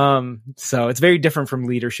 Yeah. So it's very different from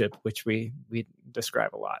leadership, which we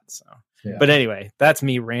describe a lot. So, but anyway, that's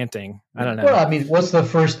me ranting. I don't know. Well, what's the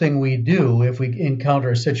first thing we do if we encounter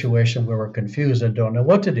a situation where we're confused and don't know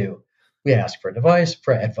what to do? We ask for advice,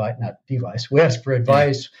 We ask for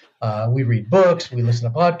advice. We read books, we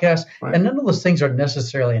listen to podcasts, and none of those things are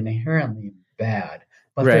necessarily inherently bad.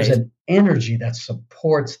 But there's an energy that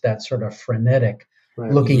supports that sort of frenetic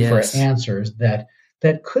looking for answers that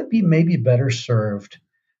could be maybe better served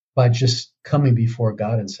by just coming before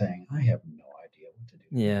God and saying, I have no idea what to do.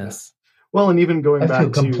 Yes. Well, and even going back I feel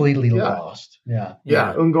completely lost. Yeah.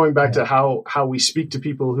 And going back to how we speak to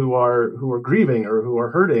people who are grieving or who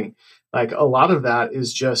are hurting, like a lot of that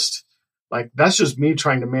is just like, that's just me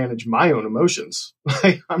trying to manage my own emotions.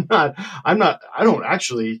 Like I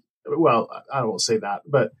won't say that,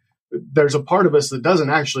 but there's a part of us that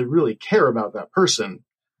doesn't actually really care about that person.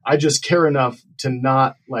 I just care enough to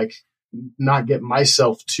not get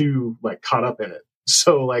myself too caught up in it.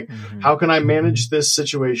 So how can I manage this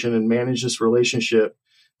situation and manage this relationship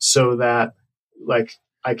so that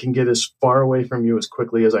I can get as far away from you as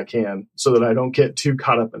quickly as I can so that I don't get too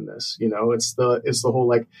caught up in this. It's the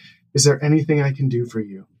whole, is there anything I can do for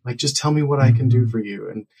you? Just tell me what I can do for you.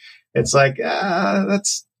 And it's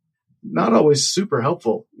that's not always super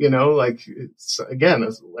helpful,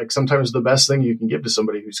 sometimes the best thing you can give to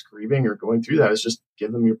somebody who's grieving or going through that is just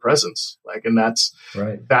give them your presence. And that's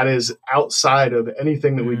right. That is outside of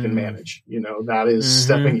anything that we can manage, that is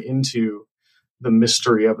stepping into the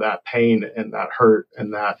mystery of that pain and that hurt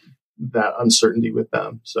and that uncertainty with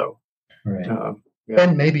them. So,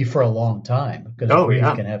 And maybe for a long time, because grief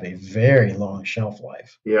can have a very long shelf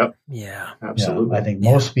life. Yep. Yeah. Absolutely. I think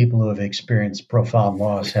most people who have experienced profound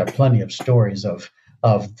loss have plenty of stories of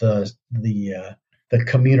the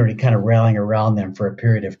community kind of rallying around them for a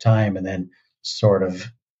period of time, and then sort of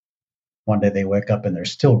one day they wake up and they're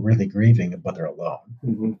still really grieving, but they're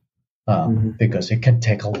alone. Because it can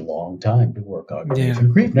take a long time to work out grief.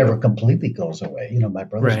 And grief never completely goes away. My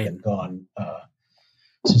brother's been gone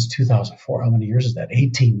since 2004. How many years is that?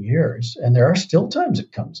 18 years. And there are still times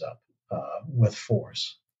it comes up with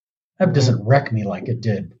force. That doesn't wreck me like it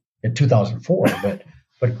did in 2004,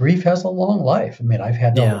 but grief has a long life. I mean, I've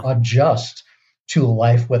had to adjust to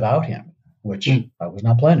life without him, which I was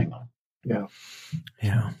not planning on.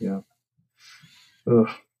 Yeah.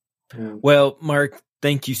 Well, Mark,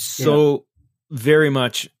 thank you so very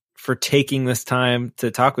much for taking this time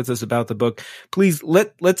to talk with us about the book. Please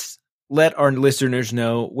let's let our listeners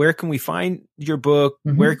know, where can we find your book?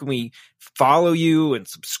 Where can we follow you and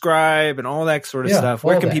subscribe and all that sort of stuff?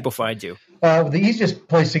 Where can people find you? The easiest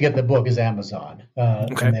place to get the book is Amazon.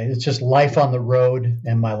 And it's just Life on the Road,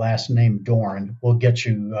 and my last name, Dorn, will get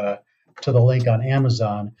you to the link on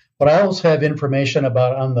Amazon. But I also have information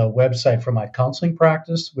about on the website for my counseling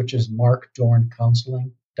practice, which is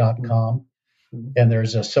markdorncounseling.com. And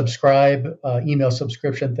there's a subscribe email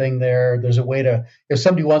subscription thing there. There's a way to, if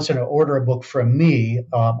somebody wants to order a book from me,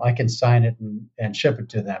 I can sign it and ship it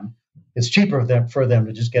to them. It's cheaper for them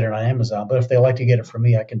to just get it on Amazon. But if they like to get it from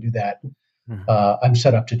me, I can do that. I'm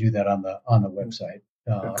set up to do that on the website.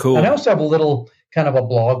 Cool. And I also have a little kind of a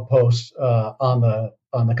blog post on the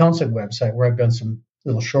counseling website where I've done some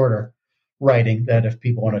little shorter writing that if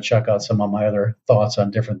people want to check out some of my other thoughts on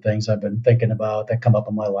different things I've been thinking about that come up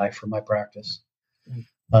in my life for my practice.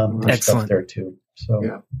 There's stuff there too.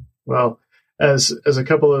 So well, as a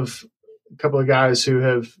couple of guys who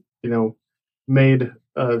have made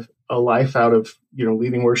a life out of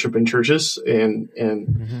leading worship in churches and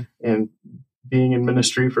being in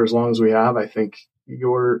ministry for as long as we have, I think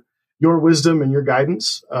your wisdom and your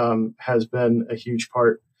guidance has been a huge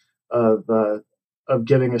part of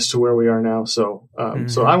getting us to where we are now. So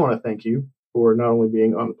so I want to thank you for not only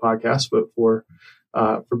being on the podcast, but for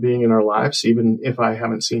being in our lives, even if I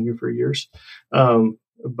haven't seen you for years.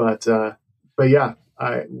 But yeah,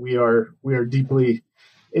 we are deeply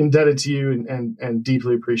indebted to you and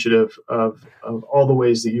deeply appreciative of all the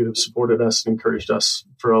ways that you have supported us and encouraged us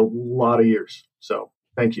for a lot of years. So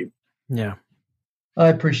thank you. Yeah. I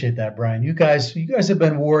appreciate that, Brian. You guys have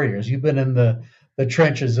been warriors. You've been in the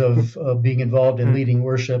trenches of being involved in leading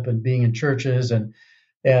worship and being in churches, and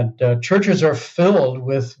churches are filled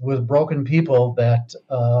with broken people that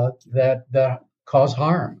cause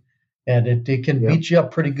harm, and it can beat you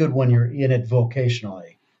up pretty good when you're in it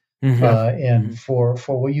vocationally. And for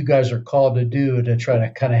what you guys are called to do, to try to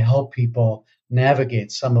kind of help people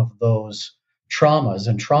navigate some of those traumas,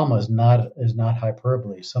 and trauma is not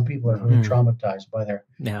hyperbole. Some people are really traumatized by their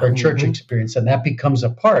church experience, and that becomes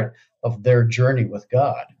a part of their journey with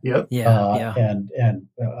God. And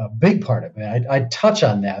a big part of it. I touch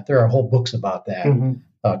on that. There are whole books about that.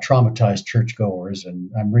 Traumatized churchgoers,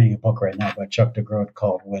 and I'm reading a book right now by Chuck DeGroat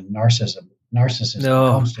called "When Narcissism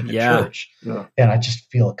Comes to the Church," and I just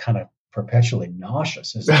feel kind of perpetually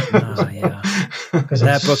nauseous. Because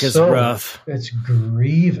that book is rough. It's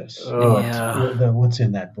grievous. What's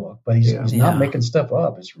in that book, but he's not making stuff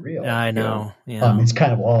up. It's real. I know. It's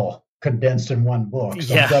kind of all condensed in one book.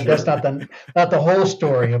 So that's not the whole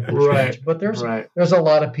story of the church. But there's a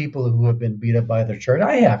lot of people who have been beat up by their church.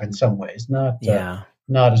 I have in some ways, not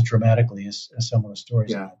as dramatically as some of the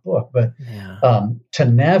stories in that book, but to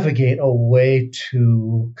navigate a way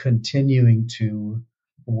to continuing to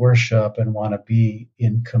worship and want to be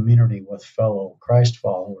in community with fellow Christ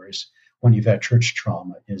followers when you've had church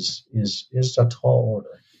trauma is a tall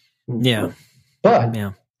order. But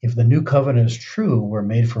if the new covenant is true, we're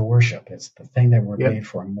made for worship. It's the thing that we're made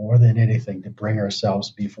for more than anything, to bring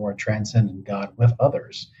ourselves before a transcendent God with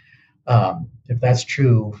others. If that's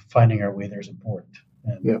true, finding our way there is important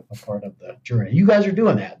and a part of the journey. You guys are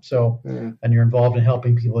doing that. So, and you're involved in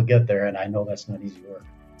helping people get there. And I know that's not easy work.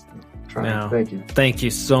 Thank you. Thank you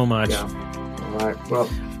so much. All right.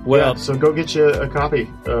 Well, so go get you a copy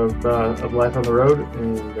of Life on the Road.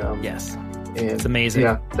 And and it's amazing.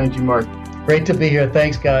 Yeah. Thank you, Mark. Great to be here.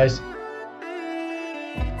 Thanks, guys.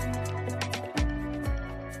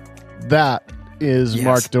 That is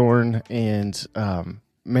Mark Dorn, and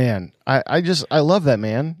man, I love that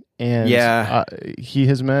man, and he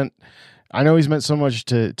has meant. I know he's meant so much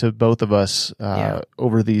to both of us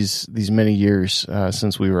over these many years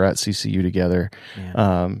since we were at CCU together.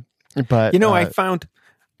 But I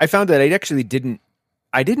found that I actually didn't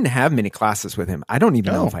I didn't have many classes with him. I don't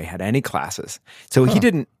even know if I had any classes. So he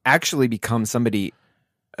didn't actually become somebody.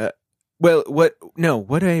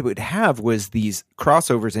 What I would have was these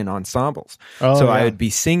crossovers in ensembles. I would be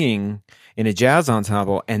singing in a jazz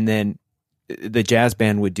ensemble, and then the jazz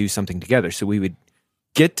band would do something together. So we would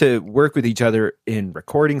get to work with each other in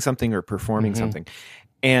recording something or performing something.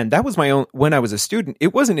 And that was my own, when I was a student.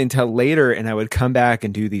 It wasn't until later, and I would come back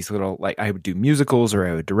and do these little, like, I would do musicals or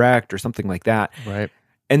I would direct or something like that. Right.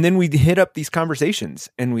 And then we'd hit up these conversations,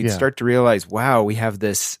 and we'd start to realize, wow, we have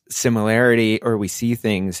this similarity, or we see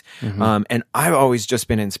things. And I've always just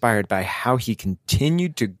been inspired by how he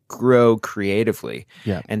continued to grow creatively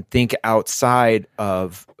and think outside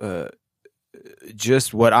of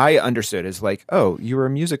just what I understood as like, oh, you were a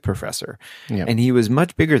music professor. And he was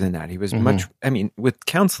much bigger than that. He was much, I mean, with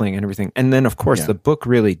counseling and everything. And then, of course, the book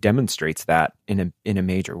really demonstrates that in a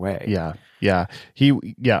major way.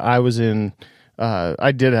 I was in...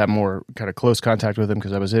 I did have more kind of close contact with him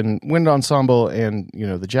because I was in wind ensemble and,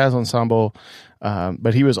 the jazz ensemble.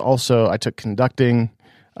 But he was also, I took conducting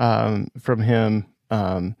from him.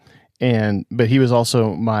 But he was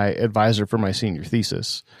also my advisor for my senior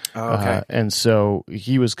thesis. And so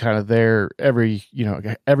he was kind of there every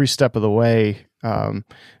step of the way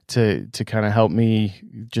to kind of help me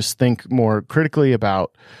just think more critically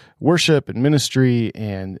about worship and ministry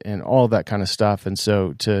and all of that kind of stuff. And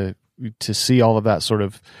so to see all of that sort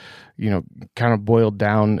of, kind of boiled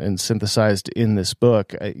down and synthesized in this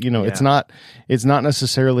book, it's not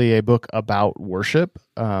necessarily a book about worship.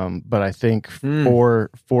 But I think for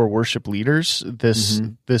worship leaders, this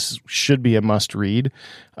should be a must read,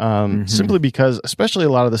 simply because, especially a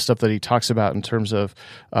lot of the stuff that he talks about in terms of,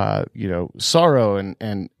 sorrow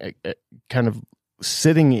and kind of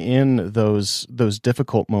sitting in those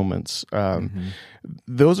difficult moments.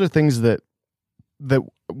 Those are things that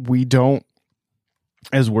we don't,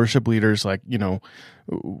 as worship leaders,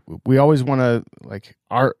 we always want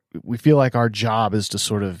to, we feel like our job is to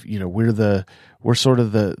sort of, we're sort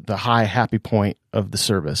of the high happy point of the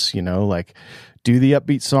service, do the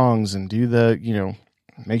upbeat songs and do the,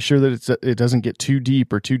 make sure that it doesn't get too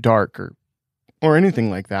deep or too dark or anything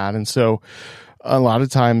like that. And so a lot of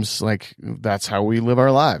times, that's how we live our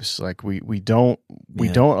lives. We don't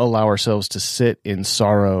allow ourselves to sit in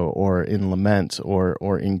sorrow or in lament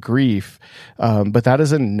or in grief. But that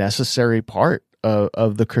is a necessary part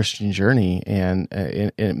of the Christian journey. And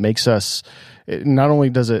it makes us, not only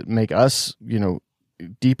does it make us,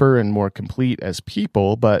 deeper and more complete as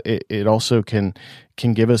people, but it also can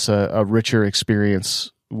give us a richer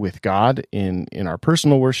experience with God in our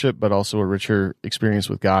personal worship, but also a richer experience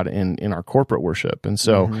with God in our corporate worship. And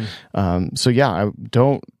so,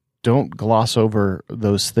 don't gloss over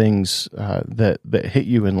those things that hit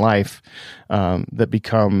you in life that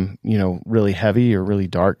become really heavy or really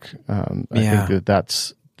dark. I think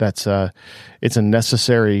that's it's a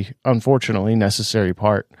necessary, unfortunately necessary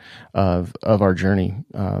part of our journey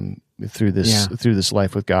through this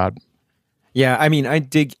life with God. Yeah, I mean, I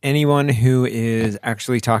dig anyone who is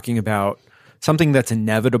actually talking about something that's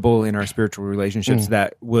inevitable in our spiritual relationships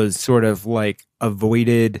that was sort of like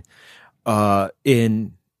avoided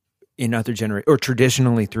in other generations or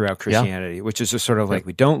traditionally throughout Christianity, which is just sort of like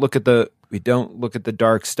we don't look at the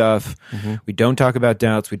dark stuff, we don't talk about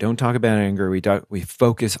doubts, we don't talk about anger, we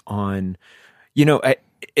focus on,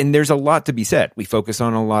 and there's a lot to be said. We focus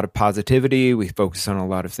on a lot of positivity. We focus on a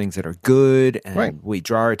lot of things that are good, and we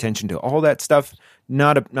draw our attention to all that stuff.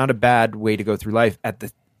 Not a bad way to go through life. At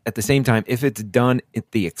the same time, if it's done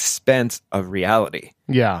at the expense of reality,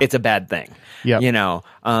 it's a bad thing.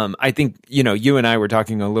 I think you and I were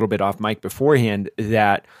talking a little bit off mic beforehand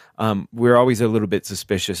that we're always a little bit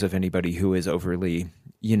suspicious of anybody who is overly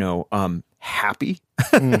happy,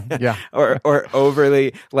 or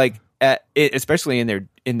overly especially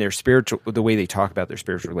in their spiritual, the way they talk about their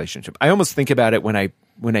spiritual relationship. I almost think about it when I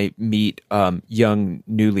meet young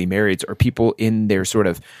newly marrieds or people in their sort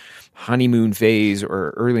of honeymoon phase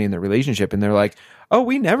or early in their relationship, and they're like, "Oh,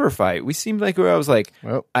 we never fight. We seem like," I was like,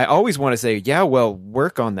 well, I always want to say, "Yeah, well,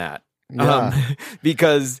 work on that,"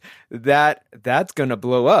 because that's going to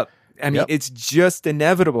blow up. I mean, it's just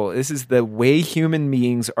inevitable. This is the way human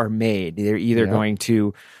beings are made. They're either going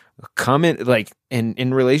to come in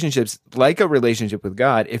in relationships, like a relationship with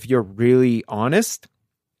God. If you're really honest,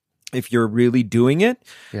 if you're really doing it,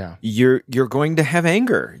 you're going to have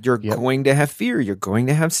anger. You're going to have fear. You're going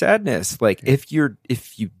to have sadness. If you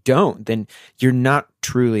don't, then you're not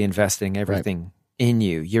truly investing everything in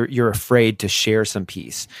you. You're afraid to share some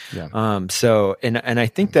peace. So I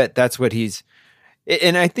think that's what he's,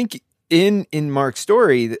 and I think in Mark's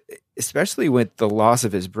story, especially with the loss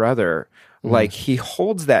of his brother, Like he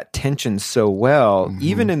holds that tension so well,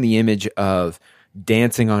 even in the image of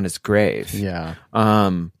dancing on his grave. Yeah.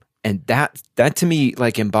 And that to me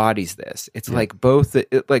like embodies this. It's like both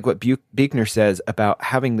like what Buechner says about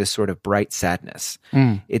having this sort of bright sadness.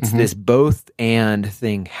 It's this both and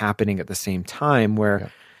thing happening at the same time,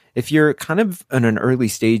 where if you're kind of in an early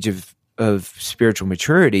stage of spiritual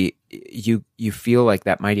maturity, you feel like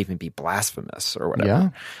that might even be blasphemous or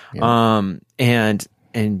whatever.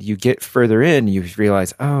 And you get further in, you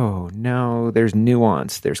realize, oh no, there's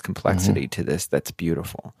nuance, there's complexity to this that's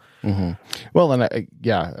beautiful. Well, and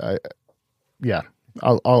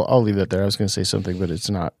I'll leave that there. I was going to say something, but it's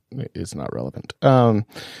not relevant.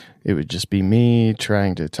 It would just be me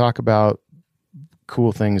trying to talk about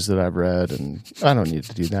cool things that I've read, and I don't need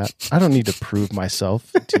to do that. I don't need to prove myself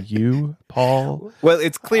to you, Paul. Well,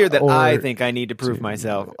 it's clear that I think I need to prove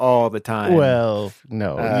myself all the time. Well,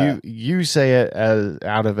 no, you say it as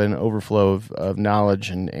out of an overflow of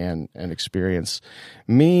knowledge and experience.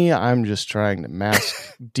 Me, I'm just trying to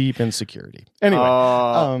mask deep insecurity.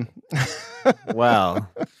 Anyway, Well.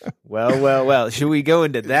 Should we go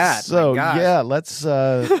into that? So let's.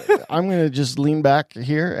 I'm going to just lean back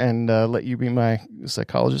here and let you be my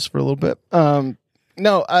psychologist for a little bit.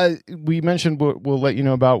 We mentioned we'll let you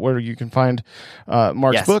know about where you can find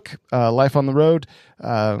Mark's book, Life on the Road.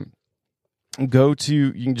 You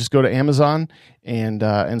can just go to Amazon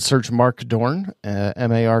and search Mark Dorn,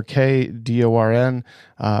 MarkDorn,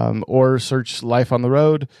 or search Life on the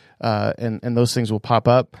Road, and those things will pop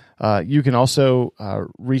up. You can also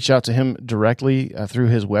reach out to him directly through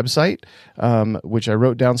his website, which I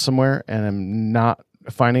wrote down somewhere and I'm not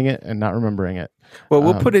finding it and not remembering it. Well,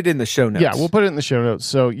 we'll put it in the show notes. Yeah, we'll put it in the show notes.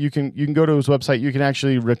 So you can go to his website. You can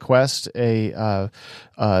actually request an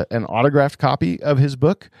autographed copy of his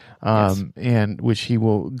book, and which he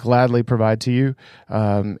will gladly provide to you.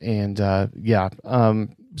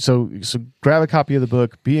 So grab a copy of the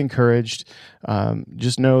book. Be encouraged.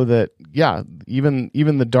 Just know that even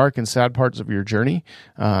the dark and sad parts of your journey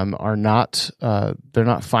are not they're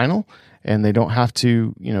not final, and they don't have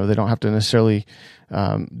to necessarily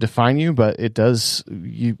define you, but it does.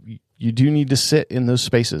 You do need to sit in those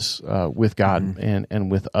spaces with God and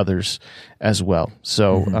with others as well.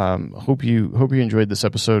 So hope you enjoyed this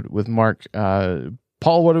episode with Mark.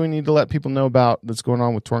 Paul, what do we need to let people know about that's going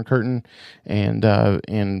on with Torn Curtain and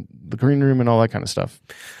the Green Room and all that kind of stuff?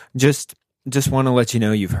 Just want to let you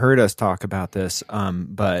know, you've heard us talk about this,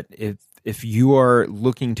 but if you are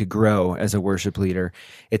looking to grow as a worship leader,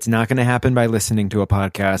 it's not going to happen by listening to a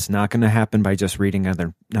podcast, not going to happen by just reading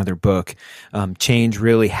another book. Change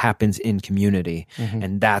really happens in community.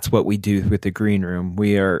 And that's what we do with the Green Room.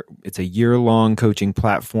 It's a year-long coaching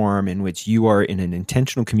platform in which you are in an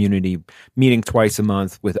intentional community, meeting twice a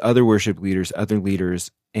month with other worship leaders, other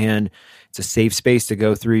leaders, and it's a safe space to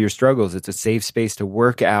go through your struggles. It's a safe space to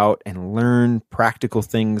work out and learn practical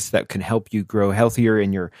things that can help you grow healthier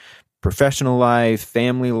in your professional life,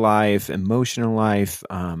 family life, emotional life.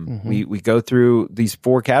 We go through these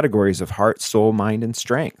 4 categories of heart, soul, mind, and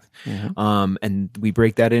strength. And we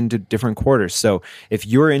break that into different quarters. So if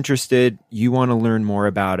you're interested, you want to learn more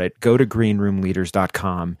about it, go to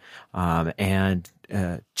greenroomleaders.com and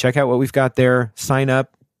check out what we've got there. Sign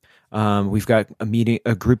up. We've got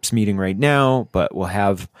a groups meeting right now, but we'll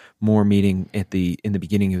have more meeting in the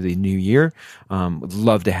beginning of the new year. Would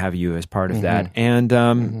love to have you as part of that. And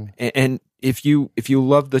if you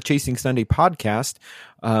love the Chasing Sunday podcast,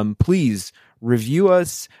 please review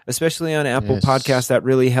us, especially on Apple Podcasts. That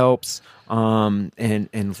really helps.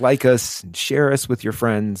 And like us and share us with your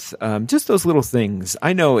friends. Just those little things.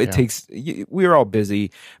 I know it takes, we're all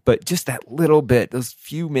busy, but just that little bit, those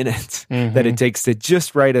few minutes that it takes to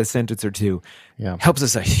just write a sentence or two helps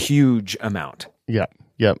us a huge amount. Yep.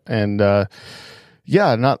 And, we're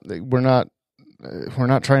not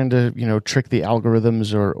trying to, trick the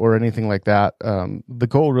algorithms or anything like that. The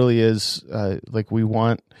goal really is, we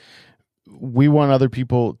want other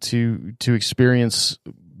people to experience,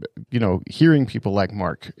 hearing people like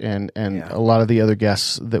Mark and a lot of the other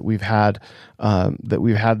guests that we've had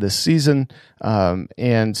this season.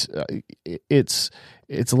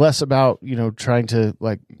 It's less about, trying to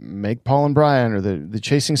make Paul and Brian or the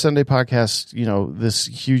Chasing Sunday podcast, this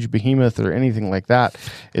huge behemoth or anything like that.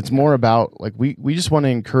 It's more about we just want to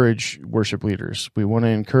encourage worship leaders. We want to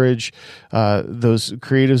encourage those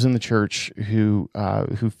creatives in the church who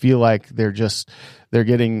feel like they're just they're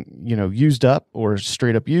getting, used up or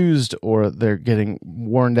straight up used, or they're getting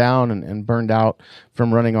worn down and burned out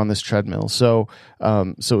from running on this treadmill. So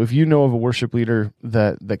if you know of a worship leader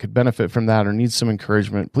that could benefit from that or needs some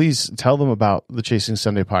encouragement, please tell them about the Chasing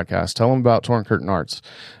Sunday podcast. Tell them about Torn Curtain Arts.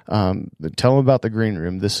 Tell them about the Green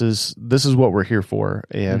Room. This is what we're here for.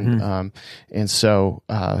 And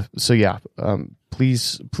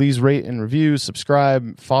please rate and review,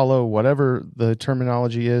 subscribe, follow, whatever the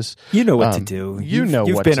terminology is. You know what to do.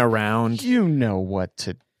 You've been around. You know what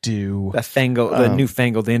to do. The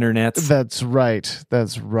newfangled internets. That's right.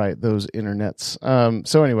 Those internets.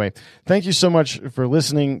 So anyway, thank you so much for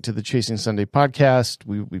listening to the Chasing Sunday podcast.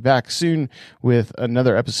 We will be back soon with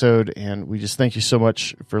another episode, and we just thank you so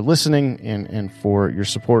much for listening and for your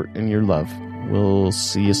support and your love. We'll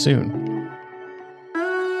see you soon.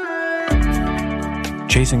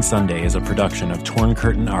 Chasing Sunday is a production of Torn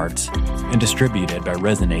Curtain Arts and distributed by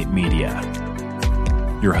Resonate Media.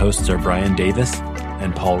 Your hosts are Brian Davis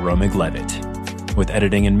and Paul Romig-Levitt, with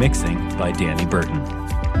editing and mixing by Danny Burton.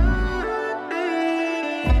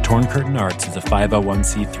 Torn Curtain Arts is a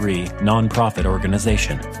 501c3 nonprofit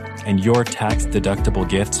organization, and your tax-deductible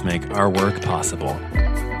gifts make our work possible.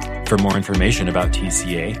 For more information about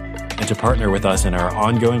TCA and to partner with us in our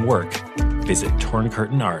ongoing work, visit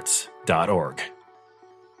torncurtainarts.org.